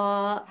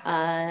saw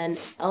an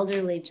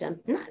elderly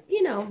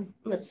gentleman,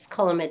 let's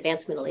call him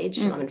advanced middle age,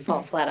 gentleman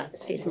fall flat on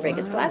his face and break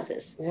his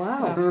glasses.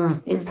 Wow.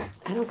 And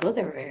I don't go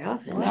there very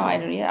often. No, I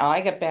don't either.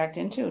 I got backed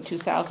into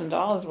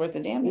 $2,000 worth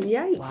of damage.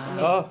 Yikes.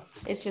 Wow.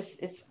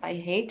 Oh, I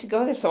hate to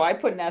go there. So I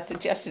put in that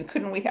suggestion,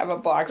 couldn't we have a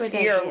box Good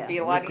here? It idea. would be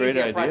a lot Great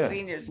easier for idea. us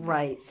seniors.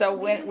 Right. So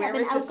We do where have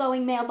is an this?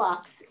 outgoing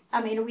mailbox.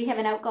 I mean, we have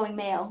an outgoing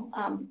mail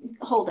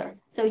holder.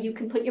 So you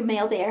can put your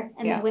mail there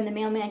and Yeah. then when the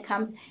mailman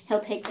comes, he'll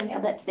take the mail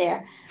that's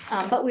there.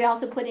 But we're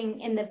also putting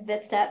in the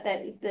Vista,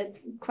 the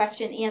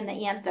question and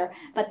the answer.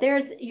 But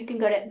you can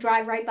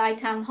drive right by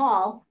town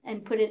hall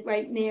and put it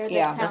right near the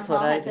Yeah, town that's what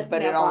hall I has a do.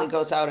 But it only mailbox.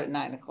 goes out at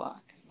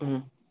 9:00.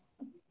 Mhm.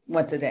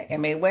 Once a day. I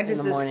mean, when In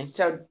does the morning.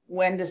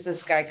 when does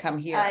this guy come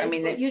here? I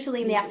mean,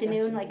 Usually in the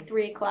afternoon, like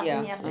 3:00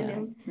 in the Yeah.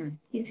 afternoon, Hmm.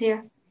 he's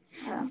here.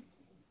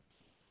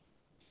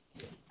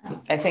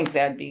 I think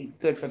that'd be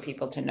good for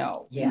people to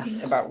know.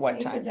 Yes. About what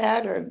Either time.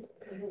 that or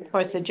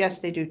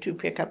suggest they do 2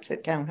 pickups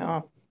at town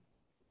hall.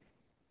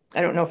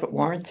 I don't know if it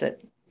warrants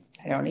it,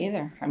 I don't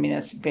either. I mean,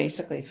 it's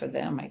basically for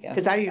them, I guess.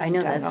 because I use I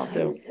know town hall that's-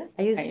 too.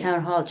 I use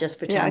town hall just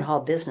for town Yeah.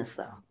 hall business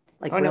though,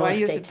 like Oh, no, real I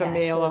use estate it for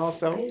mail taxes.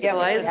 also. Yeah,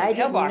 Well, but there's I a didn't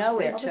mailbox know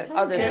there it. too.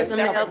 Oh, there's a There's a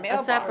separate mail-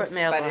 a separate mailbox, but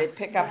mailbox. it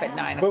pick up at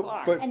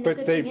 9:00. But, And the but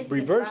good they've thing is you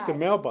reversed the drive.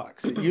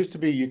 mailbox. It used to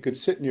be you could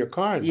sit in your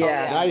car and.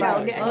 Yeah. Now you Well,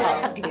 can- yeah,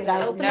 I have to get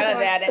out. None of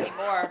that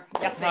anymore.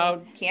 How-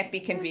 Nothing, can't be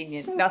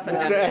convenient, nothing.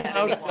 That's of right. that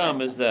How anymore.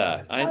 dumb is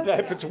that? I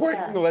If it's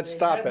working, let's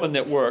stop one it.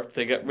 that worked,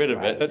 they got rid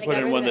of it, That's put got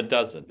in rid one of it. that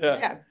doesn't. Yeah,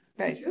 Yeah,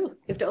 right. True. You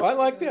have to I open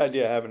like the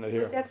idea of having it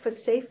Is here. that for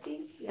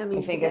safety? I mean.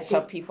 I think for it's so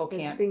that people it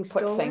can't being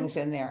put stolen? things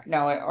in there.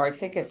 No, or I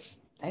think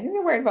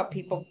they're worried about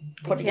people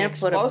putting can't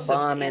put a explosives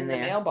bomb in in the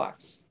there.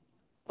 mailbox.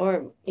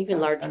 Or even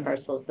large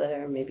parcels that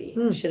are maybe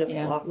should have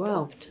Yeah. walked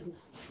Wow. up to.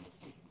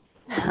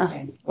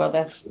 Okay. Well,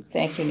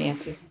 thank you,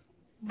 Nancy.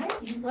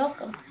 You're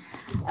welcome.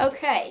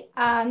 Okay,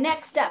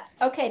 next up,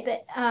 okay,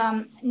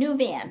 the new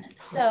van.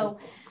 So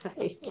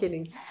Are you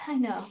kidding? I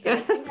know.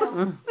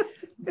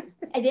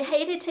 I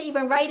hated to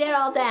even write it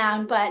all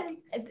down, but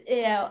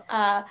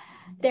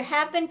there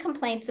have been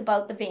complaints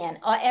about the van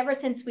ever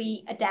since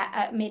we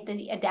made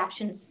the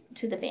adaptions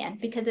to the van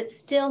because it's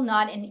still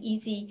not an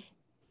easy.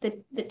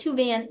 The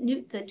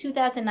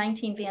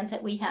 2019 vans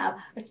that we have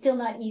are still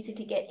not easy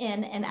to get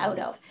in and out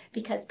of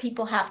because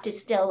people have to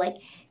still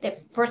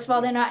first of all,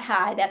 they're not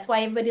high. That's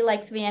why everybody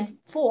likes van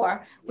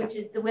 4, which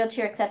is the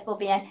wheelchair accessible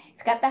van.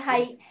 It's got the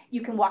height, you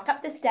can walk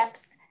up the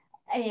steps,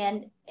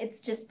 and it's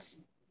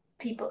just,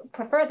 people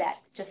prefer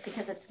that just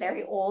because it's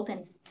very old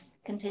and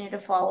continue to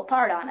fall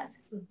apart on us.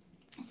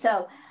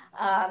 So,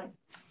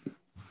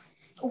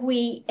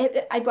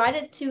 I brought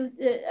it to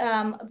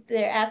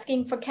they're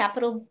asking for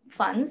capital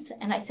funds,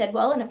 and I said,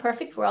 well, in a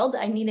perfect world,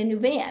 I need a new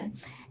van.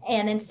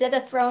 And instead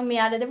of throwing me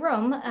out of the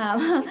room,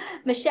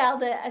 Michelle,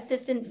 the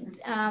assistant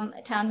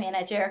town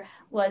manager,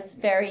 was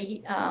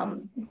very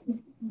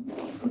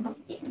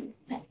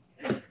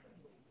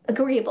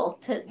agreeable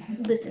to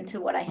listen to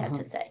what I had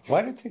to say.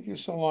 Why did it take you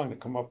so long to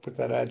come up with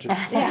that adjective?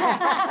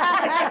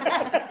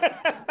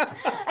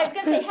 I was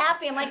gonna say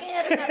happy, I'm like,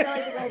 that's not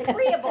really the word,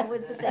 agreeable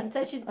was the thing,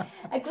 so she's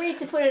agreed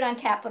to put it on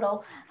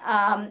capital,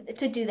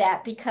 to do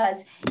that,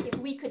 because if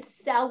we could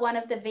sell one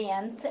of the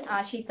vans,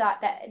 she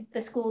thought that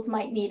the schools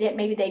might need it,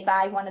 maybe they'd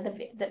buy one of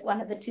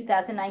the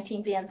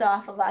 2019 vans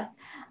off of us,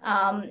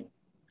 and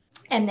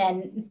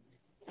then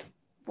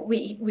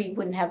we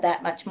wouldn't have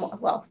that much more,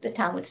 well, the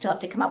town would still have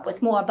to come up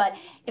with more, but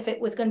if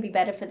it was gonna be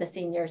better for the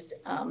seniors,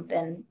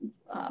 then,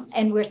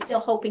 and we're still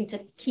hoping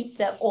to keep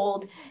the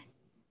old,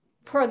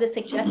 per the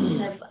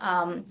suggestion of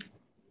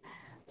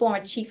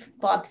former Chief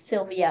Bob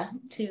Sylvia,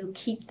 to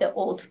keep the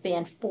old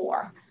van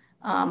 4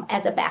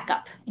 as a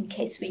backup in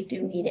case we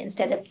do need it.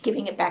 Instead of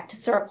giving it back to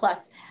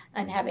surplus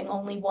and having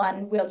only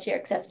one wheelchair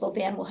accessible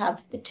van, we'll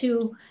have the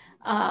 2.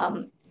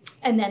 And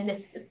then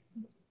this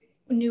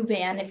new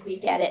van, if we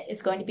get it,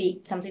 is going to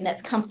be something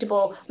that's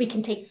comfortable. We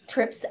can take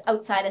trips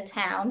outside of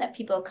town that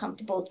people are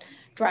comfortable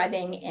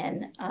driving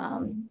in.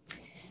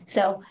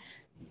 So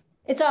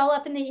it's all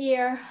up in the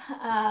air.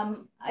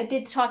 I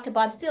did talk to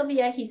Bob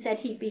Sylvia. He said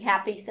he'd be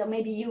happy. So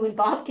maybe you and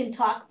Bob can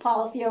talk,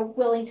 Paul, if you're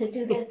willing to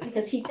do this,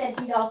 because he said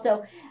he'd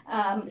also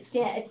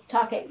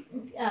talk at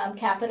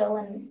Capitol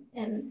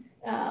and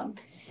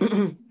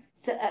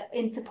so,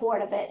 in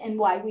support of it and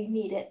why we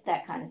need it,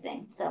 that kind of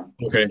thing. So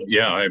Okay,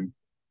 yeah,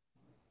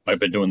 I've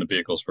been doing the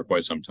vehicles for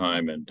quite some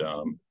time, and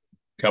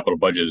capital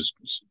budget has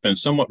been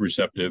somewhat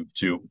receptive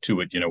to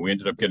it. You know, we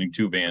ended up getting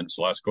 2 vans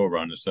last go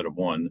around instead of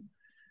 1.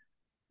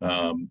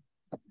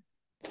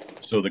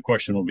 So the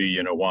question will be,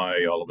 you know,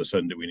 why all of a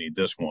sudden do we need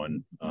this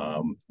one?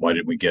 Why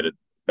didn't we get it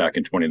back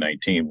in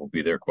 2019 will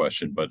be their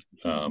question. But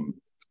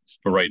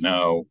for right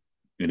now,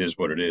 it is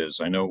what it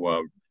is. I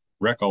know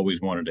Rec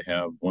always wanted to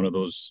have one of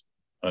those,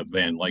 a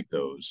van like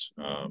those,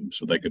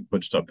 so they could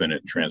put stuff in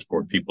it and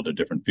transport people to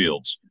different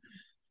fields.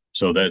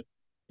 So that,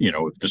 you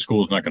know, if the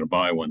school's not going to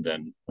buy one,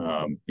 then,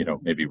 you know,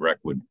 maybe Rec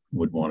would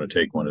want to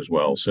take one as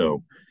well.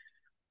 So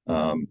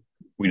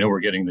we know we're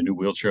getting the new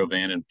wheelchair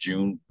van in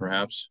June,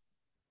 perhaps.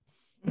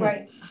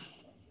 right.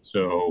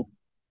 So,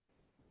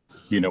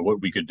 you know, what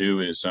we could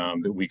do is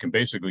we can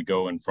basically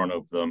go in front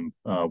of them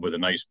with a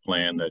nice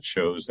plan that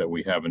shows that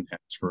we haven't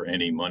asked for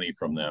any money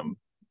from them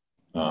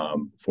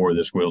for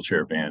this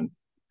wheelchair van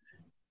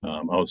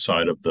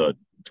outside of the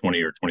 20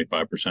 or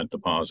 25%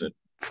 deposit.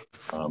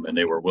 And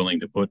they were willing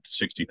to put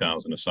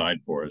 60,000 aside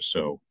for us.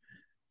 So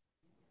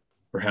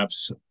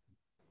perhaps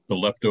the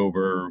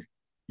leftover,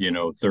 you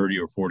know, 30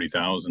 or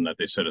 40,000 that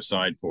they set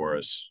aside for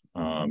us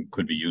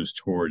could be used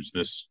towards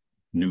this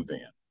new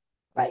van.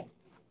 Right.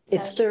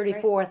 It's That'd be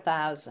great.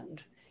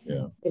 34,000.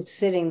 Yeah. It's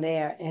sitting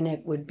there and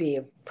it would be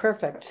a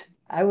perfect,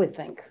 I would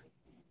think,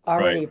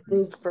 already Right.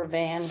 approved for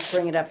van,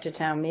 bring it up to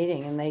town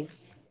meeting and they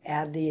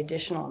add the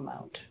additional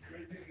amount.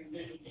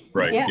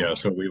 Right. Yeah. Yeah.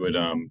 So we would,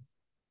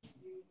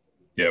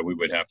 we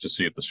would have to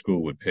see if the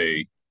school would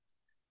pay,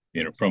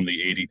 you know, from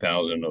the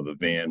 80,000 of the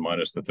van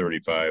minus the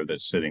 35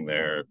 that's sitting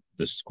there,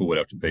 the school would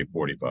have to pay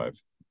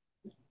 45,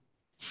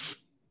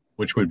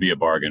 which would be a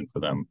bargain for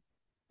them.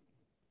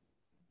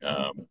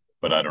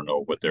 But I don't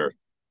know what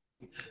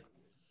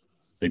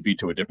they beat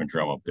to a different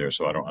drum up there.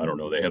 So I don't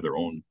know. They have their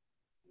own,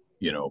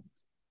 you know,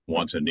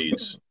 wants and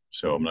needs.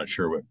 So I'm not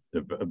sure what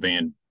the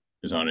van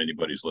is on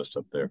anybody's list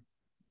up there.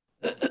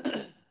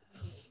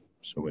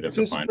 So we'd have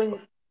to find.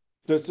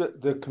 Does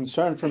the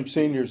concern from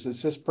seniors,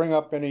 does this bring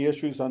up any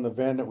issues on the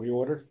van that we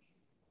ordered?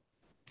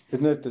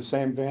 Isn't it the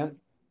same van?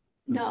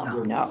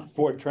 No. No.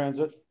 Ford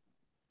Transit?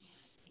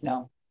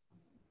 No.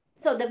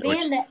 So the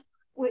van that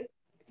we,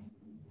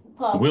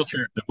 Paul,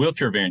 The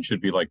wheelchair van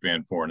should be like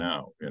van 4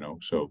 now, you know,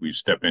 so we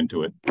step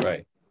into it. Right.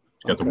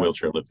 It's got the Okay.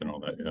 wheelchair lift and all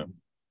that, yeah.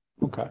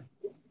 Okay.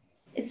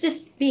 it's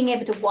just being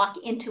able to walk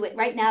into it.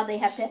 Right now, they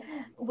have to,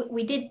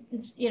 we did,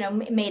 you know,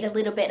 made a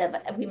little bit of,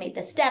 we made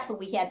the step, and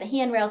we had the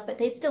handrails, but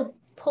they're still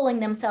pulling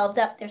themselves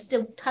up. They're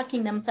still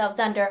tucking themselves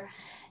under.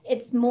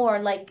 It's more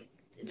like,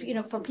 you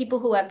know, for people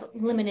who have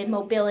limited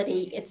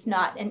mobility, it's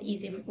not an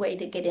easy way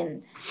to get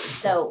in.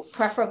 So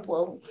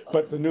preferable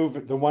But the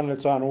one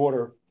that's on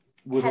order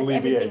would has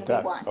everything alleviate we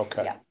that. want.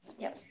 Okay. Yep,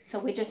 yep. So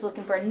we're just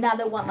looking for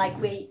another one like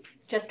we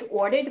just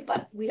ordered,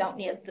 but we don't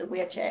need the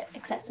wheelchair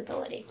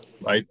accessibility.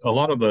 Right, a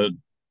lot of the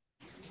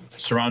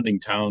surrounding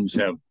towns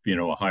have, you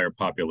know, a higher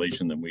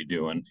population than we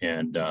do, and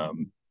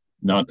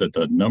not that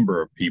the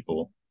number of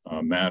people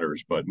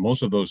matters, but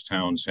most of those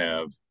towns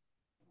have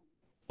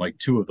like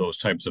 2 of those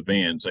types of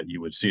vans that you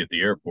would see at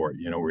the airport,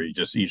 you know, where you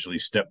just easily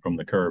step from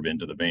the curb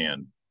into the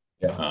van.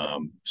 Yeah.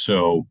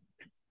 So,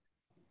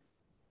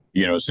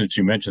 you know, since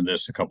you mentioned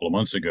this a couple of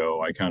months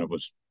ago, I kind of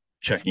was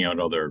checking out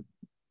other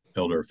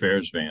elder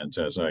affairs vans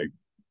as I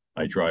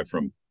drive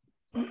from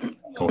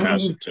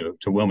Cohasset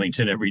to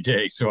Wilmington every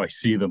day. So I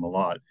see them a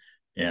lot.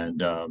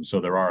 And so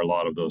there are a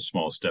lot of those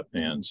small step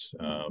vans.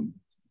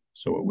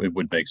 So it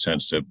would make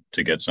sense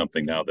to get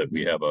something now that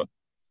we have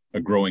a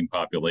growing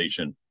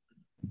population.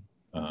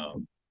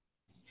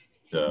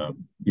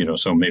 You know,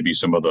 so maybe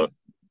some of the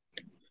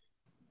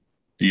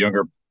the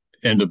younger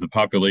end of the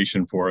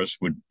population for us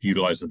would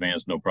utilize the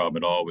vans no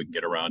problem at all. We can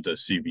get around to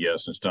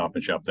CVS and Stop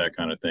and Shop, that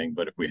kind of thing.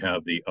 But if we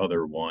have the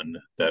other one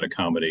that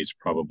accommodates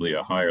probably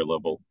a higher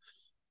level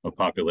of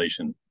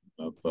population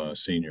of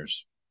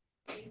seniors.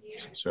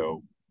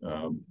 So,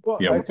 Well,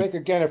 yeah, I think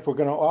again, if we're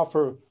gonna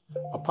offer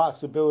a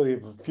possibility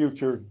of a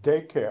future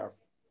daycare,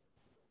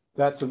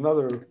 that's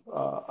another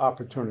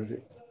opportunity,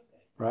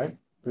 right?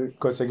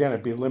 Because again,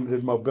 it'd be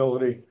limited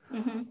mobility,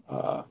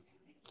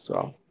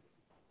 so.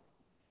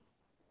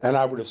 And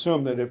I would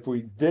assume that if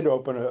we did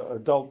open an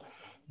adult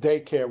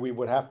daycare, we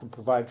would have to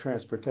provide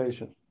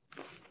transportation.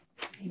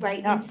 Right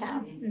in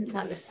town.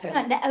 Not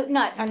necessarily.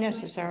 Not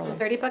Unnecessarily.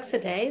 $30 a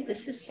day,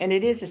 this is And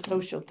it is a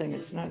social thing,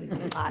 it's not, a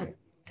lot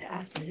to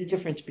ask. there's a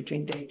difference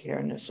between daycare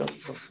and a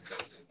social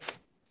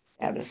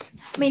status.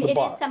 I mean, The it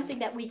bar. is something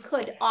that we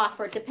could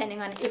offer depending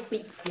on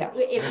Yeah.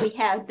 if we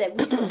have the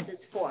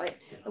resources for it.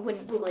 I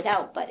wouldn't rule it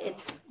out, but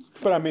it's,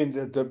 But I mean,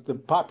 the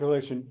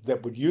population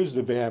that would use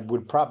the van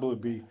would probably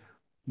be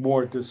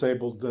more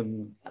disabled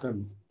than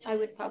I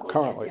would probably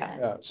currently, guess that.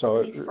 yeah, so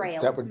At least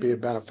frail. that would be a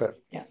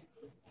benefit. Yeah.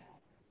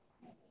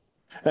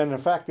 And the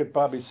fact that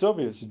Bobby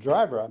Sylvia is the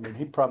driver, I mean,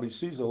 he probably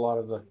sees a lot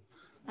of the,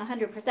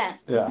 100%.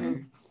 yeah.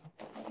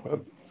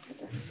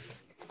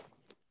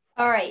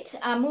 All right,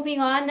 moving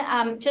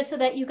on, just so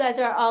that you guys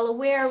are all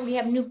aware, we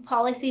have new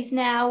policies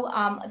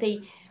now.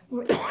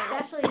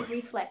 Especially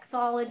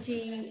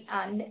reflexology,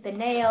 the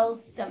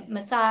nails, the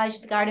massage,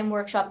 the garden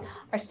workshops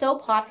are so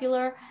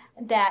popular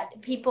that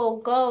people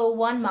go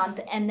 1 month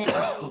and then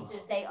they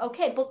just say,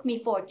 okay, book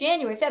me for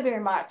January,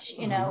 February, March,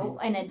 in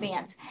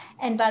advance.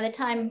 And by the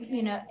time,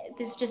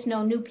 there's just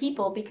no new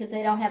people because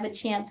they don't have a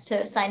chance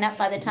to sign up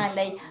by the time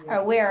they are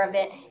aware of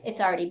it,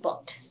 it's already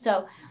booked.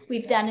 So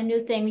we've done a new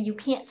thing, you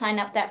can't sign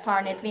up that far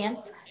in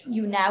advance.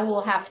 You now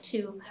will have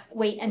to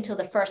wait until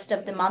the first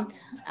of the month,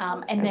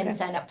 and then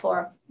sign up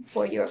for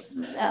your,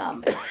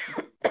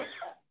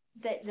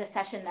 the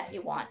session that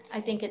you want.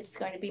 I think it's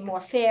going to be more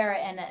fair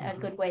and a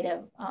good way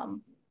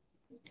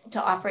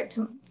to offer it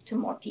to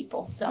more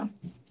people, so.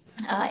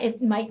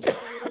 It might take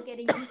a little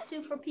getting used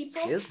to for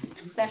people,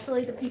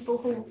 especially the people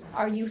who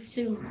are used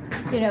to,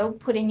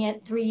 putting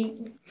it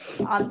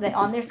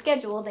on their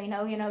schedule. They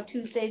know,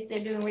 Tuesdays they're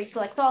doing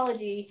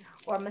reflexology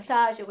or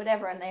massage or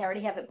whatever, and they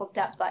already have it booked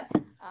up, but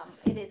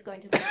it is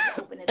going to be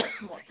open it up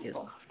to more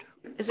people.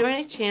 Is there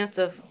any chance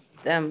of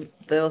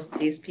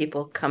these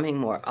people coming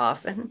more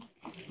often?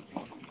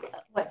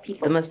 What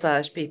people? The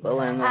massage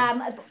people and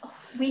the,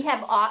 We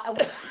have,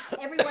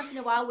 every once in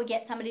a while, we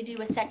get somebody to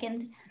do a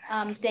second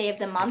day of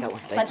the month,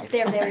 but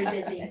they're very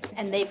busy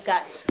and they've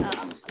got,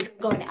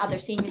 going to other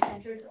senior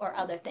centers or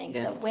other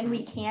things. So when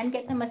we can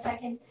get them a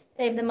second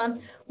day of the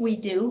month, we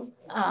do.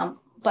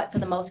 But for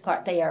the most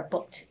part, they are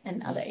booked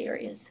in other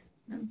areas.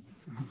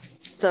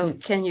 so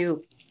can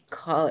you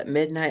call at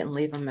midnight and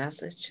leave a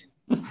message?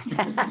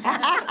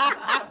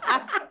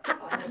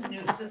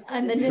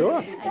 And then, Sure.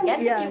 I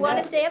guess if you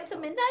want to stay up till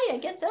midnight, I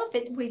guess so.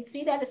 If we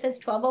see that it says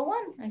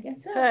 12:01, I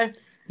guess so. Okay.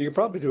 You could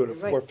probably do it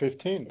at Right.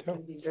 4:15 It's gonna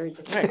too. be very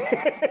difficult.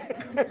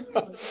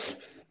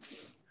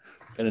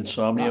 And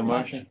insomnia,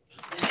 Marcia?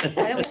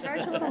 Why don't we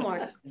charge a little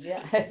more? Yeah.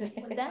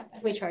 What's that?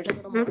 We charge a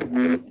little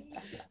more.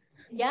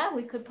 Yeah,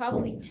 we could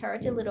probably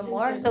charge a little Since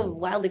more. we're so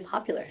wildly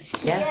popular.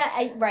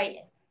 Yeah, right.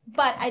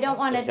 But I don't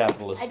want to,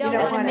 Capitalist. I don't You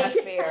don't want to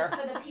wanna- make this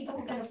for the people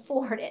who can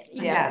afford it.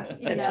 Yeah,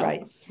 you that's know?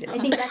 right. I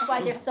think that's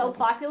why they're so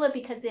popular,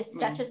 because there's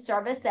such a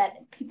service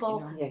that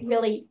people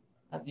really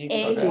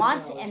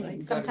want,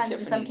 and sometimes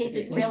in some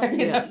cases really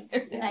need.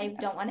 And I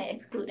don't want to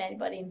exclude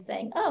anybody in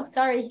saying, oh,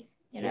 sorry,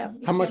 you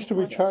How much can't do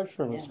we afford it. charge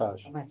for a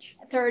massage?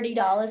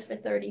 $30 for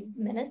 30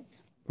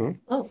 minutes.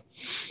 Oh.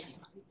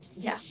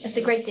 Yeah, it's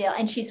a great deal,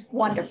 and she's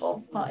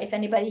wonderful. If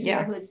anybody here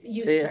Yeah. who's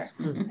used her,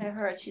 I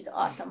heard she's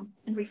awesome.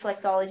 And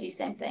reflexology,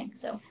 same thing,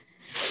 so.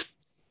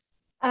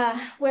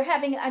 We're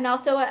having, and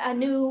also a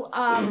new,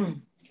 a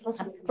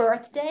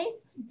birthday,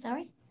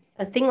 sorry?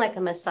 A thing like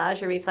a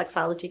massage or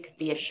reflexology could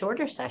be a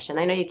shorter session.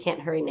 I know you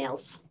can't hurry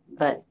nails,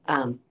 but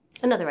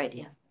another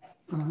idea.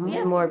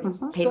 Yeah. More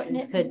Shorten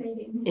patrons it, could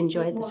maybe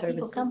enjoy the more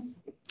people come. services.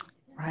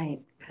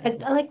 Right.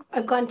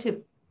 I've gone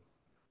to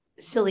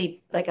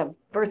silly, like a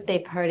birthday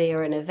party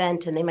or an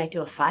event, and they might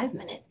do a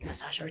 5-minute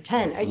massage or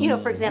 10, or,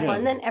 for example,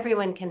 and then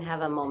everyone can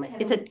have a moment.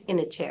 It's in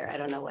a chair. I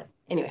don't know what.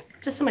 Anyway,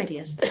 just some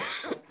ideas.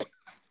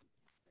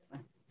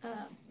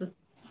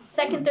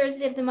 Second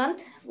Thursday of the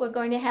month, we're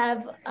going to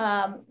have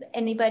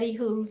anybody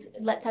who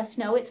lets us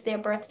know it's their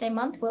birthday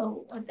month,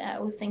 we'll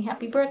sing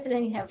happy birthday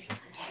and have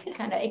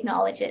kind of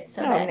acknowledge it,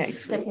 so Oh, that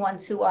nice. the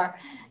ones who are,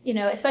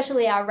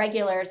 especially our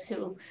regulars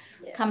who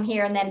come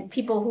here, and then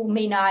people who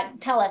may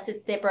not tell us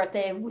it's their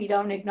birthday, we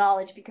don't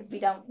acknowledge because we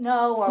don't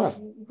know, or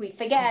we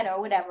forget, or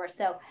whatever.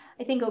 So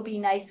I think it'll be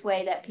a nice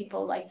way that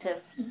people like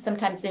to,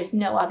 sometimes there's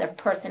no other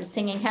person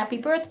singing happy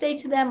birthday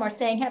to them or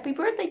saying happy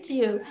birthday to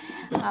you.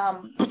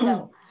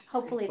 So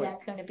hopefully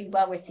that's going to be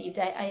well received.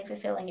 I have a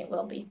feeling it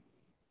will be.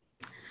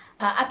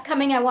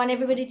 Upcoming, I want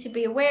everybody to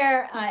be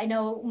aware, I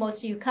know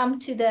most of you come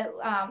to the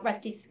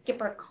Rusty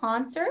Skipper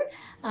concert.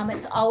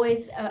 It's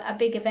always a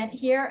big event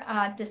here,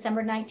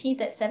 December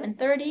 19th at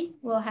 7:30.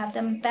 We'll have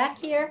them back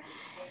here.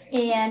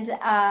 And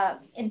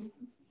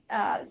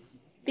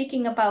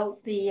speaking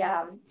about the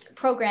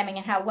programming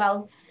and how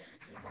well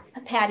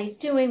Patty's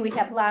doing, we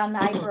have Lyle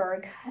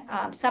Nyberg,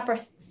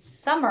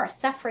 Summer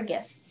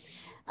Suffragists.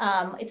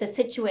 It's a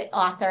Situate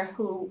author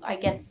who, I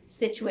guess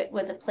Situate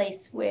was a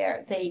place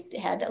where they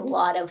had a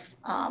lot of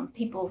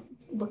people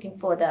looking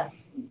for the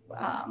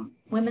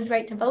women's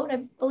right to vote, I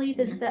believe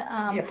is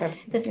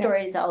the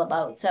story is all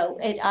about. So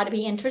it ought to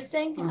be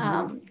interesting.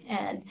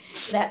 And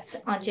that's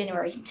on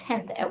January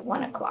 10th at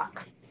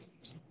 1:00.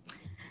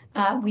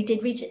 We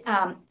did reach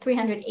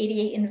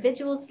 388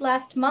 individuals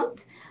last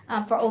month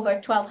for over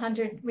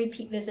 1,200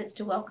 repeat visits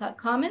to Wilcott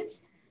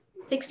Commons.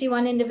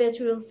 61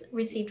 individuals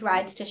received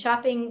rides to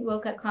shopping,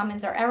 Wilcott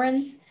Commons, or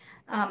errands.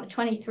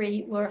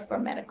 23 were for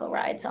medical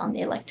rides on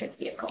the electric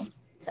vehicle.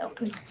 So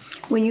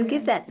When you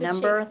give that Good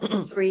number,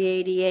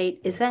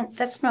 388,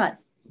 that's not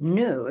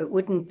new. It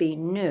wouldn't be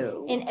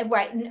new,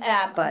 right,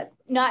 but,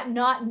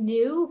 not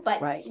new,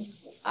 but right.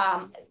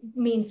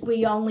 means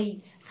we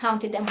only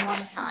counted them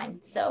one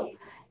time.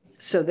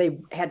 So they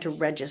had to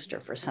register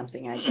for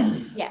something, I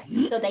guess. Yes,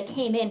 so they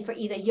came in for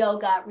either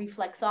yoga,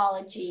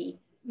 reflexology,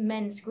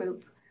 men's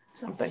group.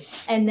 Something.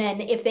 And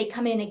then if they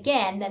come in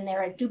again, then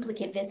they're a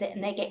duplicate visit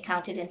and they get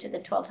counted into the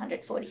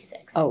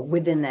 1,246. Oh,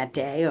 within that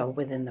day or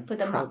within the For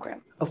the month.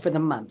 program? Oh, for the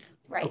month.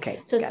 Right.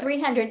 Okay. So got it.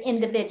 300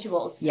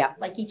 individuals, Yeah.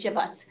 like each of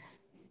us,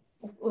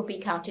 will be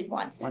counted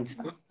once. Once,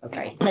 okay.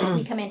 Right. But if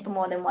we come in for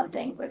more than one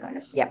thing, we're going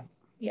to. Yep.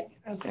 Yeah.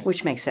 Okay.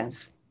 Which makes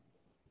sense.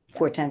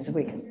 4 times a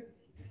week,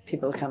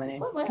 people are coming in.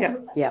 Well, Yeah.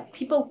 Yeah.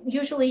 People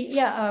usually,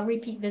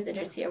 repeat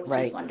visitors here, which is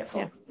Right.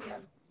 wonderful.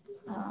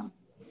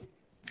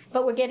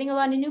 But we're getting a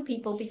lot of new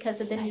people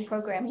because of the new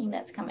programming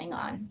that's coming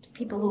on.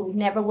 People who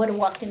never would have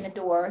walked in the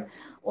door,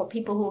 or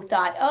people who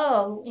thought,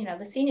 oh,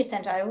 the senior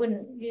center, I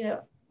wouldn't,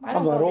 I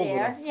don't I'm not go old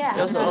there. enough. Yeah.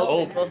 Those I'm are not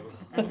old people.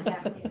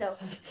 Exactly. So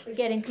we're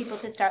getting people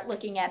to start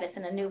looking at us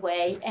in a new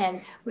way,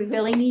 and we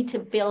really need to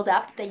build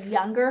up the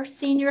younger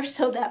seniors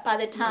so that by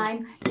the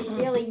time they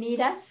really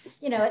need us,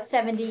 at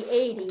 70,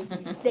 80,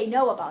 they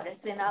know about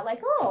us. They're not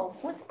like, oh,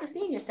 what's the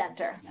senior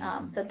center?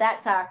 So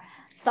that's our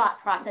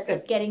thought process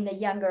of getting the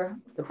younger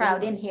The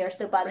crowd in boomers. here.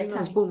 So by the Bring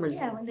those time, boomers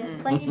yeah, in. when there's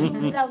plenty of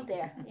boomers out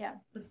there. Yeah.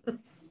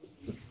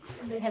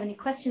 Somebody have any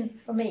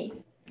questions for me?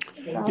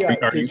 Yeah,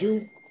 Are did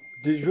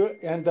you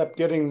end up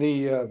getting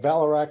the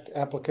Valor Act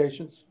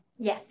applications?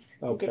 Yes,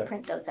 we did Okay.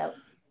 print those out.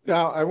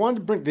 Now, I wanted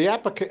to bring the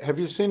have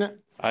you seen it?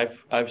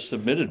 I've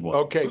submitted one.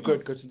 Okay, good,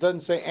 because it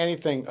doesn't say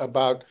anything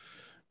about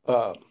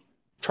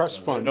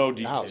trust fund. No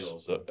house.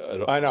 details.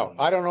 I know.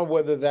 I don't know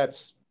whether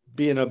that's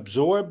being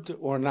absorbed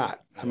or not.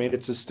 I mean,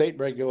 it's a state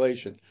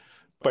regulation.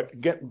 But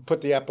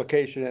put the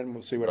application in,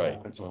 we'll see what Right,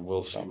 happens. well,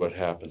 we'll see what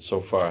happens. So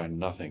far,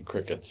 nothing,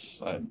 crickets.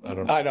 I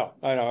don't know.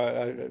 I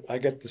know. I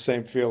get the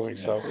same feeling,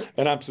 so,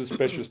 and I'm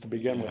suspicious to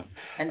begin with.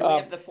 And do we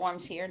have the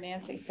forms here,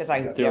 Nancy? Because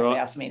Jeff They're on-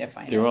 asked me to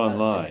find out. They're about it,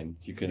 too. online.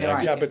 You can They're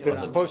access. Yeah, but Right. there's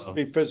them. supposed to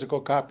be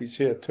physical copies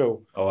here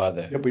too, Oh, are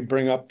they? that we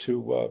bring up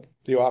to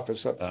the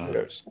office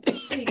upstairs.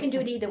 So you can do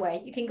it either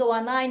way. You can go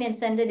online and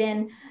send it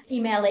in,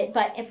 email it,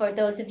 but if for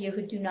those of you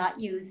who do not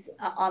use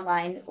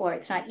online or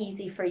it's not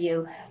easy for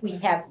you, we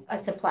have a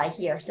supply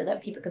here so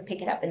that people can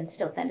pick it up and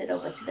still send it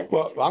over to the.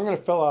 Well, I'm gonna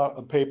fill out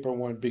a paper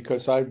one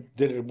because I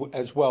did it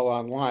as well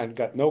online,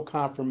 got no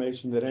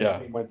confirmation that Yeah.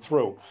 anything went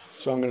through.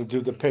 So I'm gonna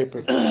do the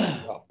paper thing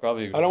as well.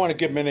 Probably. I don't wanna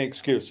give them any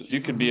excuses.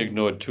 You can be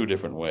ignored 2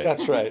 different ways.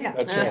 That's right,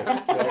 that's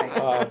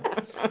right.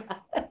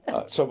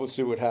 So we'll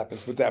see what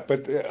happens with that.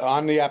 But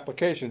on the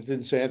application, it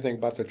didn't say anything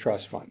about the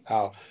trust fund.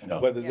 Now, No.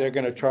 whether they're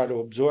gonna try to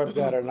absorb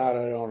that or not,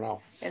 I don't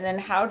know. And then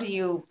how do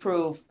you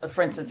prove,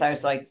 for instance, I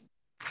was like,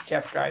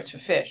 Jeff drives for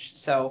fish,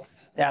 so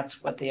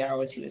that's what the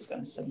hours he was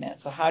gonna submit.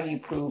 So how do you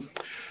prove?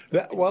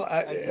 That, well,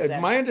 How does that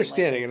my happen?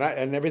 understanding,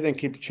 and everything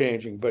keeps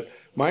changing, but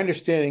my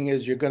understanding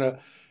is you're gonna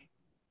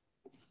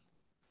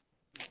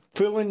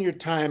fill in your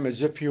time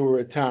as if you were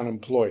a town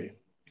employee.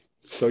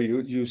 So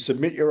you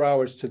submit your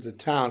hours to the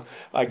town,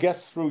 I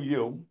guess through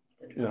you,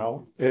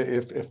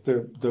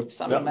 if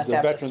Somebody must the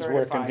have to veterans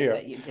working certify here.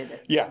 that you did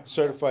it. Yeah,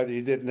 certify that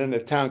you did, and then the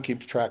town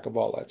keeps track of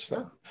all that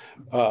stuff.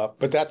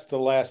 But that's the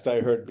last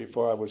I heard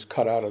before I was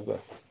cut out of the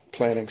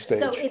planning stage.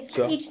 So it's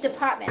each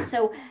department.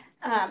 So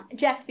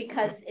Jeff,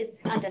 because it's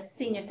under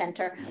senior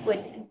center,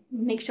 would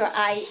make sure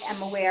I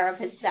am aware of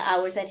the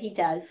hours that he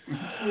does.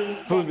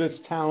 Through this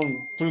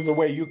town, through the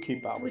way you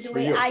keep With hours, the for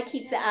way you. I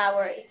keep the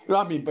hours.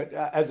 I mean, but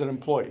as an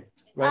employee,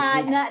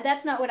 right?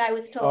 That's not what I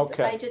was told.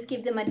 Okay. I just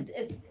give them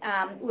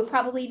we'll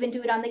probably even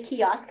do it on the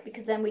kiosk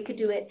because then we could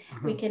do it,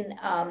 we can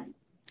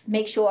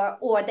make sure,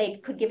 or they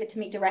could give it to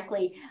me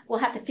directly. We'll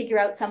have to figure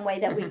out some way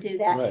that we do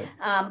that.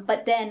 Right.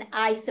 But then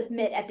I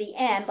submit at the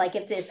end, like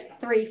if there's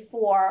 3,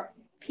 4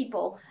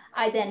 people,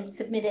 I then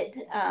submit it,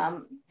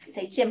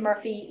 say Jim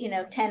Murphy,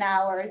 10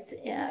 hours,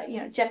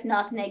 Jeff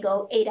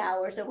Knocknagle, 8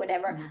 hours or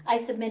whatever. I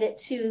submit it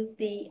to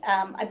the,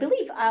 I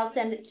believe I'll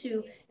send it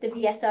to the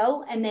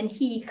VSO, and then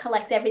he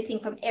collects everything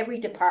from every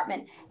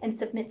department and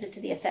submits it to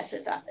the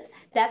assessor's office.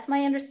 That's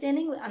my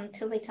understanding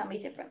until they tell me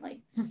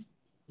differently.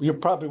 You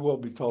probably will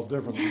be told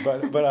differently,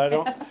 but I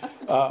don't,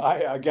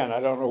 I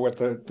don't know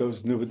what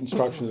those new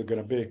instructions are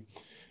gonna be.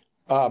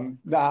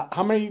 Now,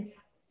 how many,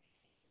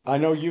 I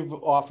know you've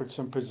offered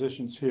some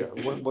positions here.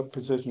 What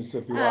positions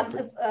have you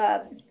offered?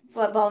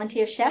 For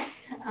volunteer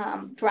chefs,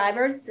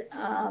 drivers,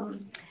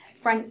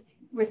 front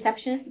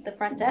receptionists at the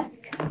front desk,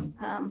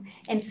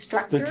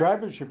 instructors. The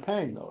drivers you're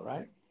paying though,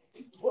 right?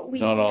 We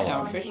No, do no. have No,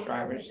 volunteer fish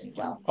drivers. as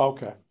well.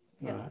 Okay,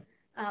 Yeah.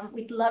 all right.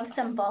 We'd love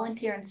some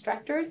volunteer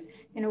instructors.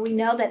 You know, we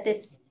know that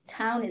this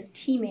town is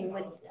teeming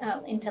with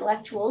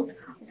intellectuals,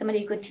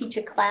 somebody who could teach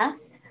a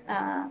class,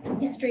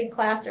 history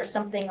class or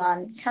something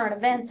on current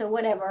events or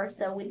whatever.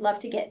 So we'd love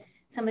to get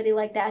somebody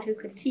like that who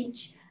could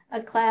teach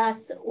a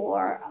class,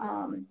 or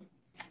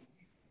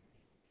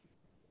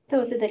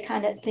those are the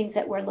kind of things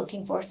that we're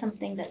looking for,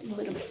 something that's a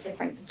little bit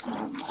different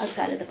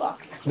outside of the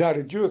box. Now,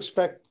 did you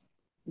expect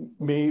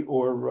me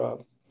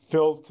or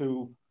Phil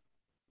to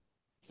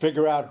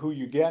figure out who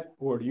you get,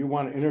 or do you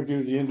want to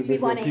interview the We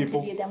individual want to people?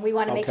 interview them. We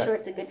want to make Okay. sure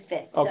it's a good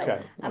fit. So, Okay,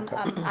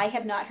 okay. I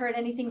have not heard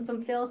anything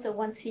from Phil, so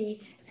once he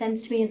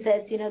sends to me and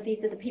says, you know,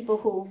 these are the people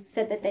who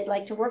said that they'd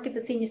like to work at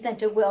the senior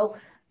center, we'll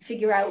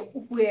figure out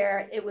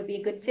where it would be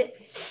a good fit,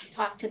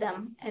 talk to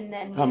them, and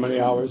then. How many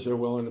hours they're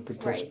willing to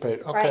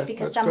participate? Right, Okay,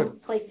 because that's some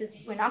good.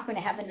 places, we're not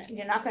gonna have,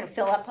 you're not gonna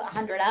fill up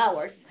 100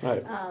 hours.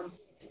 Right.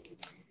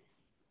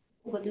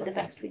 We'll do the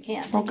best we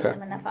can to give Okay.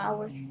 them enough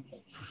hours.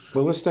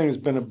 Well, this thing has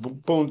been a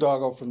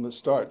boondoggle from the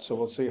start, so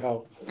we'll see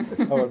how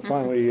it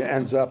finally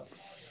ends up.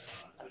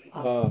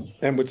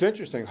 And what's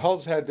interesting,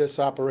 Hull's had this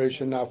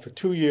operation now for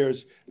 2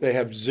 years. They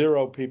have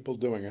 0 people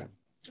doing it.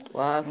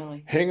 Wow.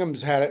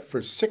 Hingham's had it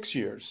for 6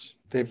 years.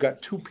 They've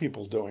got 2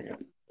 people doing it.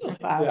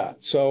 Wow. Yeah,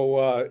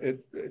 so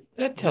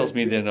That tells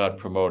me they're not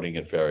promoting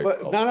it very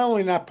but well. not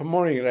only not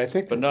promoting it, I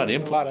think But they're not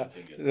putting a lot of,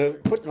 implementing it. they're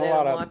putting a They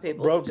lot don't of want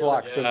people to do it.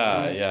 roadblocks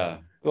in. Yeah.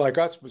 Like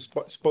us was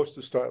supposed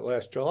to start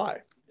last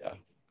July. Yeah.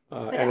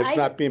 And it's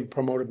not being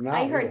promoted now.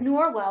 I heard either.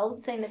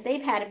 Norwell saying that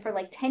they've had it for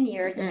like 10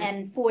 years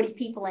and 40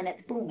 people and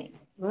it's booming.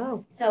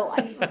 Wow. So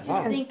I do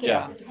Wow. think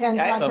Yeah. it depends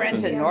I have on.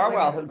 friends in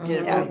Norwell who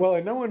did it. Well,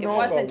 I know in It Norwell.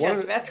 wasn't one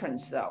just of-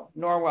 veterans though.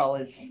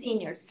 Norwell is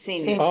Seniors.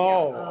 seniors.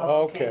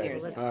 Oh, okay,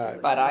 Seniors. all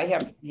right. But I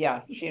have,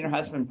 yeah, she and her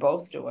husband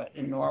both do it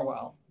in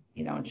Norwell,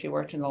 you know, and she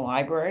worked in the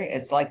library.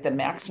 It's like the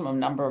maximum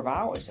number of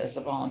hours as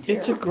a volunteer.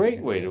 It's a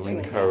great way to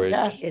encourage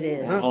It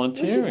is.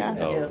 volunteering Yeah.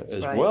 though,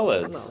 as Right. well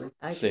Come as on,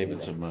 I can saving do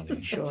that. some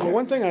money. Well,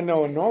 one thing I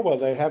know in Norwell,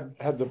 they have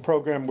had the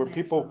program where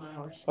people,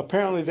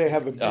 apparently they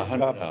have a big,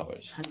 100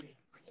 hours.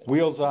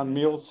 Wheels on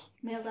Meals.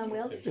 Meals on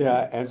Wheels.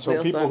 Yeah, and so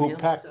Wheels people on who Meals.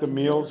 pack the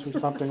meals or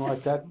something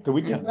like that, do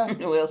we do that?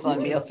 Wheels on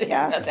Wheels,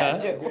 yeah,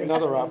 that too.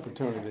 Another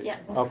opportunity.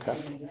 Yes. Okay.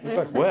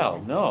 Well,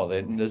 no,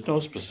 there's no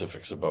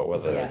specifics about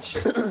whether it's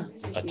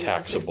a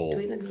taxable Do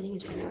we have a meeting in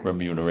January?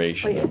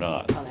 remuneration or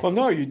not. Well,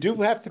 no, you do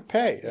have to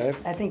pay.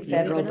 I think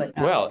federal, but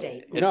not Well,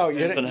 state. it No,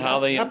 depends you're on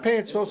how they. not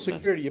paying social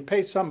security. You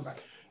pay some,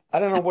 I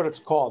don't know what it's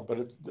called, but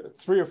it's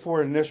 3 or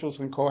 4 initials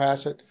in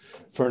Cohasset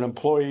for an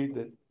employee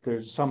that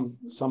there's some,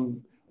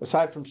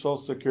 aside from social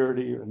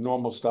security and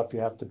normal stuff you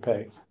have to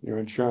pay, your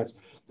insurance,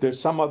 there's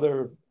some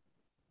other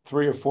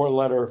 3 or 4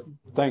 letter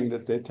thing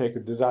that they take a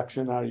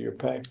deduction out of your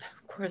pay.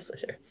 Of course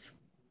it is.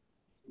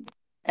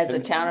 As a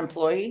town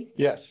employee,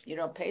 Yes. you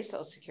don't pay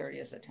social security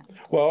as a town.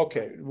 Well,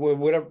 okay,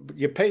 whatever,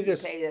 you pay You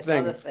this pay this thing,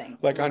 other thing.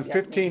 like on Yeah.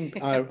 15,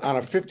 on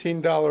a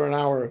 $15 an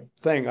hour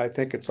thing, I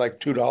think it's like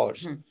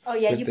 $2. Oh,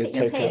 yeah, That you they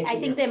pay, take I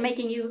think they're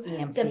making you,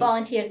 EMP. the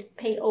volunteers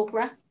pay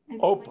Oprah.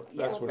 Oprah,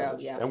 that's what Oprah, it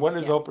is. yeah. And what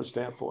does Yeah. Oprah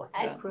stand for?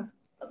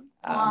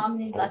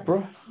 Omnibus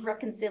Oprah?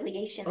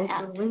 Reconciliation Oprah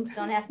Act. Winfrey.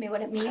 Don't ask me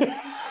what it means.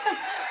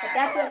 But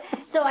that's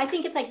what, so I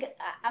think it's like,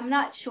 I'm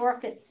not sure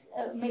if it's,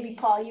 maybe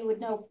Paul, you would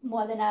know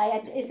more than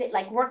I, is it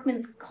like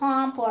workman's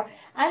comp or,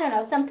 I don't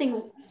know,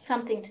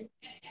 something to,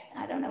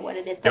 I don't know what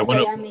it is, Yeah, but one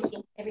they of- are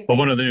making everybody. Well,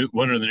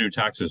 one of the new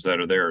taxes that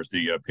are there is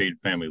the Paid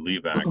Family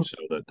Leave Act, so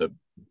that the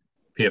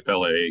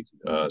PFLA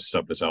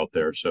stuff is out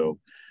there. So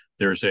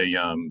there's a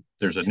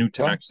new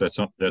tax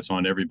that's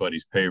on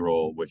everybody's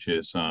payroll, which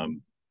is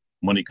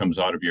money comes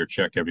out of your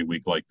check every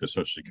week, like the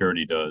Social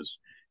Security does.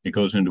 It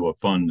goes into a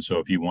fund. So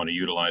if you want to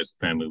utilize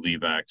the Family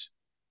Leave Act,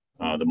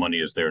 the money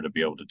is there to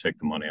be able to take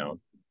the money out.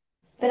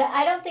 But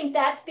I don't think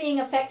that's being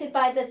affected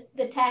by this,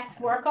 the tax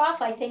work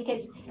off. I think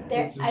it's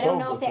there. It's I don't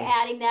know Oprah if they're thing.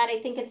 adding that. I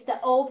think it's the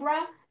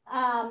OBRA,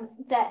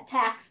 that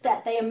tax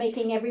that they are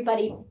making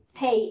everybody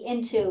pay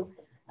into,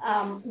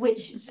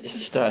 which. This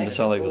is starting to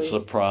sound like The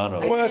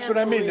Sopranos. Well, that's what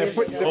I mean. They're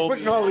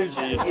putting all these,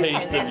 You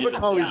taste it, they're you-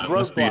 putting all these Yeah, it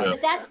must be roadblocks.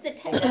 But that's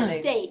the the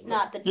state,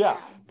 not the town. Yeah.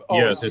 Oh,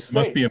 Yes, it's it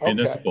must be a state. Okay.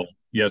 municipal.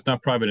 Yeah, it's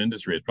not private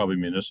industry. It's probably a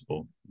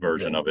municipal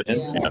version of it.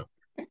 Yeah. You know.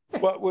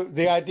 Well,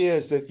 the idea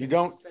is that you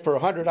don't, for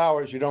 100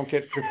 hours, you don't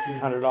get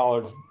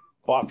 $1,500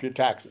 off your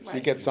taxes.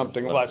 You get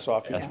something less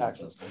off your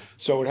taxes.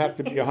 So it'd have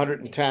to be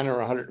 110 or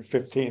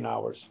 115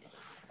 hours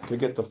to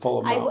get the full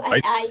amount.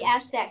 I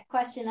asked that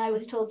question. I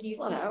was told you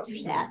can't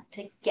do that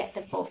to get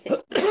the full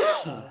 50.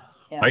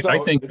 Yeah. I So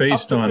think it's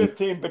based up to on,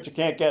 15, but you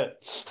can't get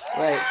it.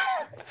 Right.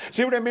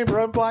 See what I mean,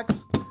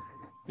 roadblocks?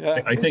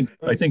 Yeah. I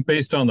think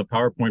based on the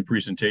PowerPoint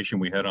presentation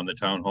we had on the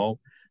town hall,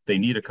 they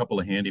need a couple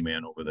of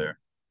handyman over there.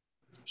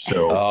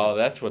 So Oh,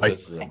 that's what I-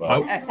 this is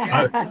about.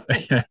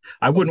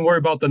 I wouldn't worry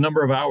about the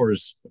number of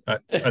hours.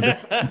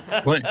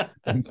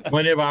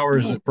 Plenty of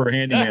hours for a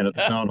handyman at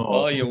the town hall.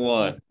 All you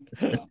want.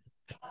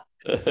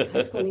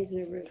 High school needs a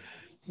new roof.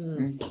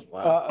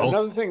 Wow.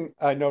 Another thing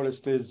I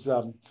noticed is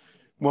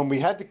when we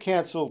had to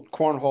cancel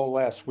cornhole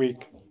last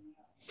week,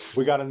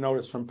 we got a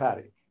notice from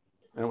Patty,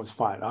 and it was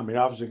fine. I mean,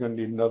 obviously going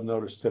to need another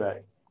notice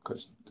today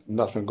because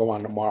nothing will go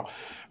on tomorrow.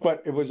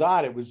 But it was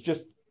odd. It was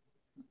just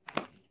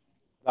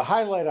the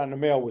highlight on the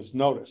mail was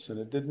notice, and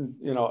it didn't,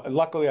 and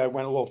luckily I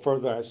went a little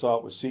further and I saw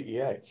it was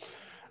CEA.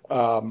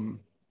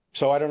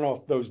 So I don't know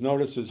if those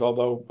notices,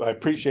 although I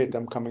appreciate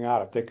them coming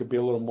out, if they could be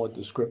a little more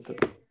descriptive.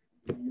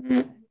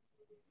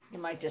 You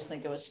might just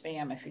think it was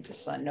spam if you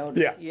just saw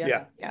notice.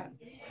 Yeah.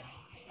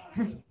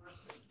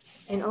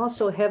 And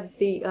also have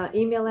the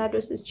email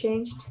addresses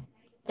changed?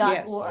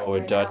 Yes. .org, Oh,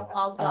 they're dot- now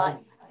all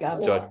dot,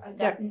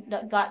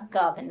 Gov.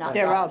 .gov and not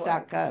They're all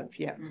 .org. .gov,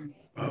 yeah.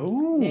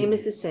 Oh. Name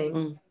is the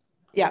same.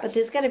 But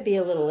there's gotta be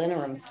a little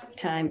interim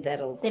time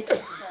that'll, They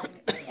took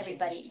turns,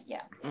 everybody,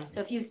 yeah.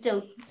 So if you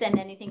still send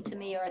anything to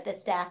me or the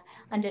staff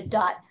under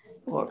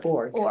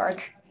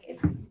 .org,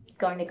 it's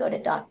going to go to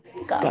 .gov.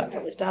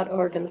 It was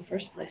 .org in the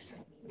first place.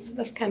 So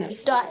that's kind of,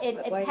 It's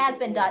it has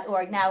been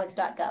 .org, now it's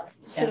 .gov.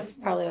 should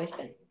have probably always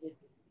been.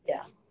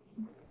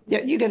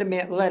 Yeah, you got a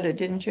letter,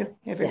 didn't you?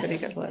 Everybody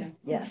Yes. got a letter.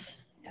 yes.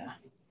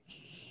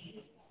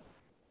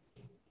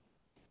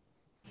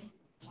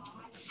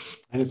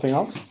 Anything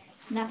else?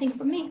 Nothing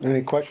from me.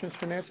 Any questions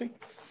for Nancy?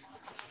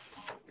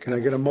 Can I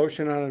get a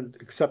motion on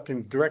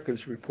accepting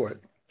director's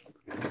report?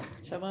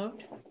 So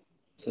moved?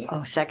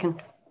 Oh,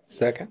 second?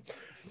 Second.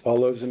 All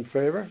those in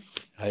favor?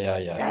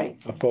 Aye.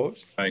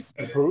 Opposed? Aye.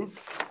 Approved?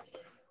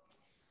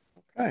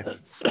 Okay.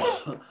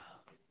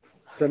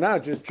 So now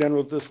just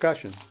general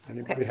discussion.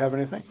 Anybody have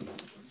anything?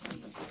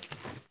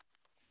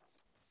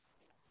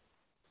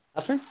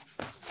 Nothing?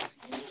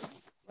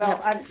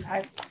 Well,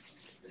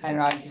 I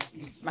know, I just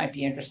might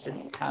be interested.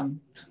 I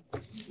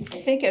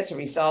think as a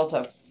result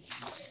of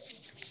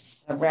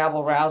the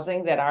rabble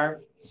rousing that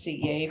our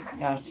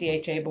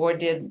CHA board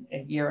did a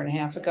year and a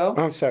half ago,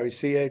 I'm sorry,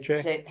 CHA?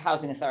 State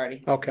Housing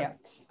Authority. Okay.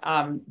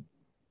 Yeah.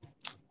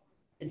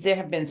 There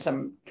have been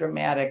some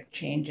dramatic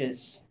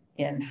changes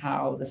in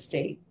how the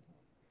state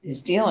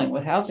is dealing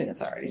with housing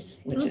authorities,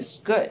 which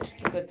is good,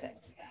 a good thing.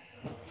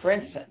 For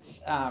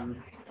instance,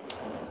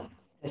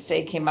 the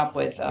state came up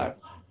with a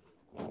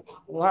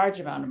large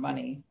amount of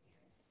money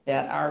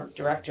that our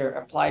director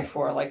applied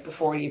for, like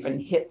before he even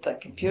hit the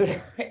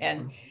computer.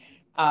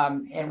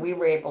 And we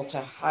were able to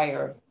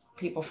hire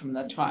people from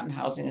the Taunton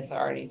Housing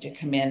Authority to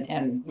come in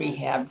and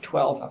rehab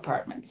 12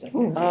 apartments at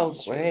 16th Oh,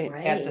 Street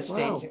great. at the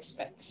Wow. state's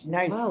expense.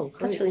 Nice. Wow,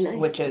 that's really nice.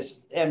 Which is,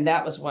 and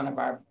that was one of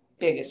our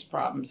biggest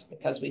problems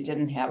because we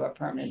didn't have a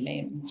permanent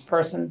maintenance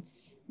person.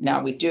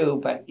 Now we do,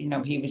 but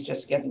he was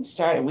just getting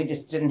started. We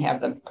just didn't have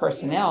the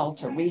personnel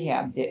to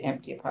rehab the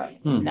empty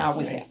apartments. Now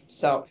we have.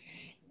 So,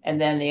 and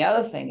then the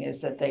other thing is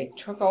that they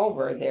took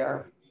over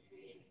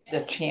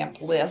the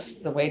CHAMP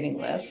list, the waiting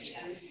list.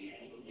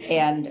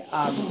 And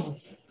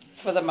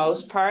for the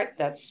most part,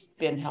 that's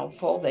been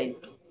helpful.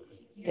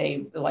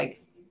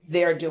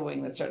 They're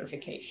doing the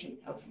certification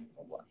of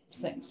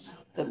things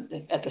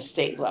at the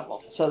state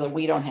level so that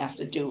we don't have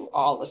to do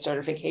all the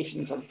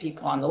certifications of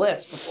people on the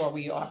list before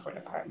we offer an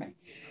apartment.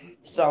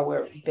 So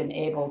we've been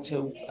able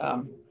to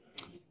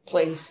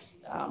place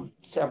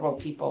several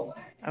people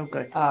Oh,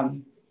 good.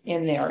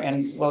 in there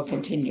and we'll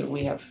continue.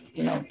 We have,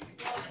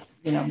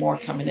 more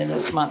coming in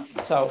this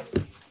month, so.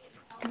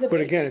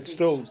 But again, it's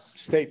still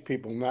state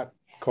people, not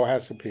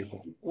Cohasset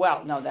people.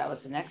 Well, no, that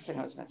was the next thing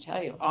I was gonna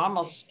tell you.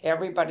 Almost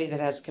everybody that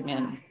has come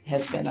in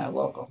has been a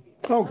local,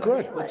 Oh,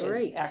 good. which is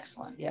Great.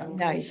 excellent, yeah.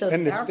 Nice. So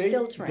And the our state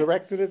filtering.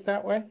 directed it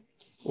that way?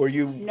 Or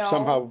you No,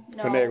 somehow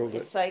no, finagled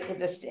it's it? like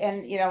this,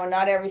 and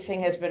not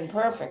everything has been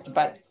perfect,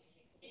 but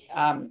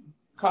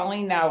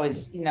Colleen now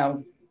is,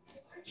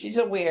 she's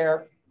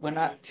aware, we're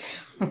not,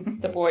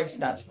 the board's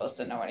not supposed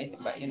to know anything,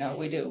 but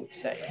we do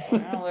say,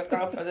 look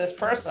out for this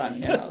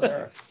person, there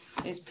are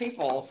these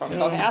people from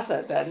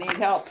Cohasset that need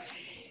help.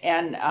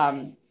 And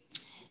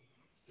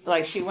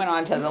like she went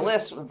onto the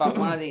list about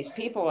one of these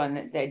people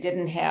and they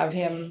didn't have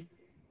him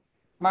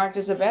marked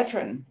as a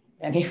veteran.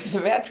 And he was a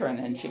veteran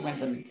and she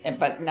went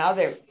but now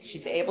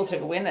she's able to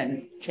go in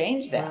and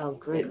change that. Wow,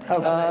 great. So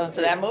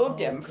that moved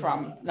him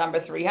from number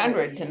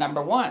 300 to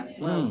number 1,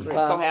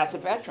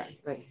 Cohasset veteran.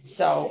 Right.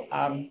 So,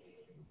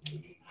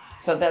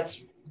 so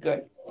that's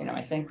good.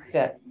 I think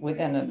that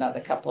within another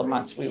couple of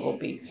months, we will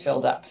be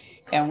filled up.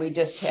 And we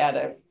just had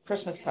a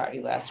Christmas party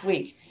last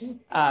week,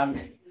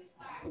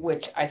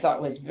 which I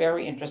thought was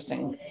very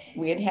interesting.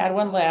 We had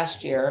one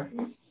last year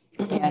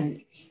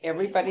and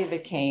everybody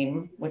that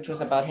came, which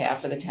was about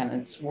half of the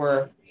tenants,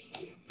 were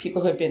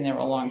people who had been there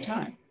a long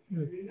time.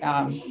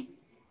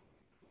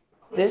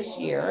 This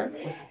year,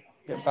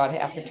 about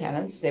half the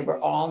tenants, they were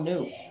all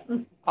new,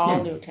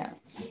 all new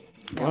tenants.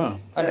 Wow.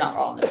 Not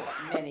all new,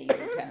 but many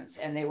new tenants,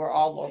 and they were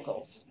all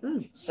locals. Hmm.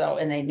 So,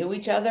 and they knew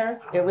each other.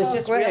 It was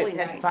just Good, really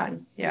that's nice. fun,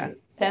 yeah.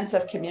 Sense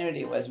of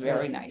community was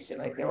very nice.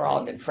 Like they were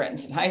all good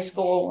friends in high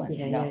school and,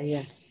 Yeah, you know.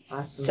 yeah.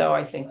 Awesome. So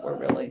I think we're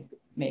really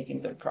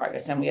making good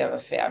progress, and we have a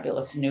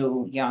fabulous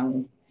new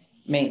young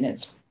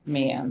maintenance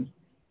man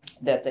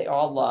that they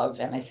all love,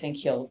 and I think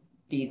he'll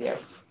be there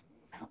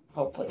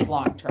hopefully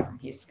long-term.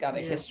 He's got a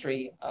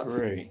history of,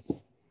 Great.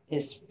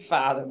 his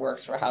father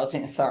works for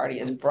Housing Authority,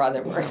 his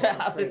brother works for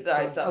Housing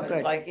Authority, so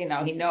it's like, you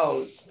know, he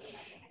knows,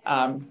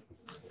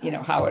 you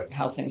know,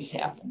 how things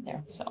happen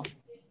there, so.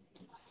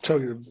 So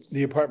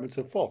the apartments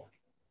are full.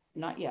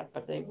 Not yet,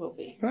 but they will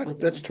be. Right,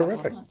 within that's a couple of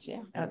terrific. months,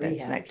 yeah. Oh,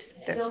 that's nice. It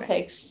That's still nice.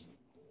 takes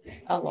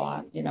a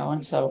lot, you know,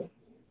 and so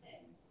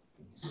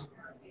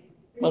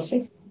we'll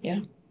see, yeah.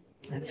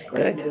 That's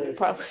great Good. news.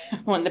 Probably,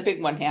 when the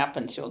big one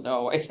happens, you'll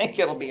know. I think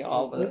it'll be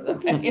all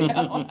of them, you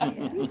know.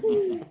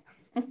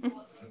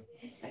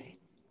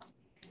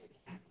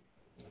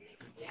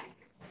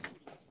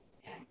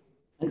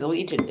 And the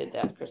Legion did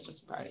that Christmas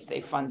party.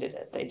 They funded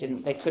it.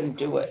 They couldn't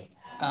do it.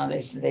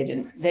 They said they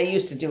didn't, they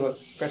used to do a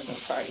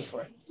Christmas party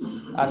for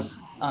us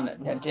on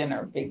a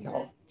dinner, big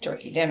whole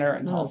turkey dinner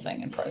and the whole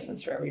thing and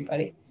presents for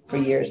everybody. For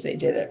years they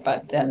did it,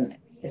 but then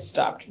it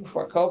stopped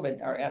before COVID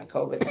or at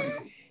COVID.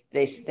 And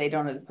they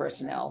don't have the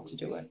personnel to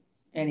do it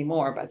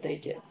anymore, but they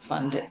did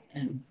fund it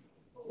and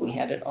we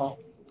had it all,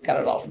 got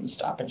it all from the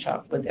Stop and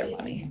Shop with their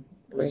money.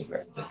 It was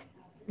very good.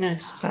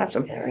 Nice,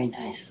 awesome. Very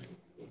nice.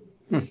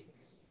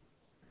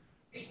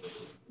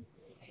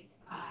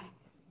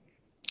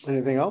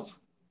 Anything else?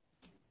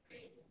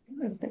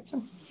 I don't think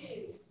so.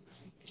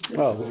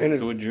 Well,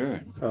 To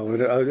adjourn. I'll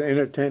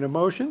entertain a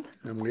motion,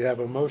 and we have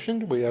a motion.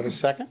 Do we have a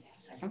second?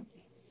 Second.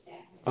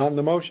 On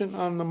the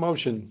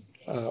motion,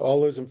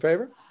 all those in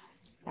favor?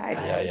 Aye.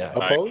 Yeah.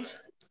 Opposed?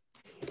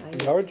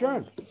 We are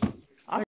adjourned.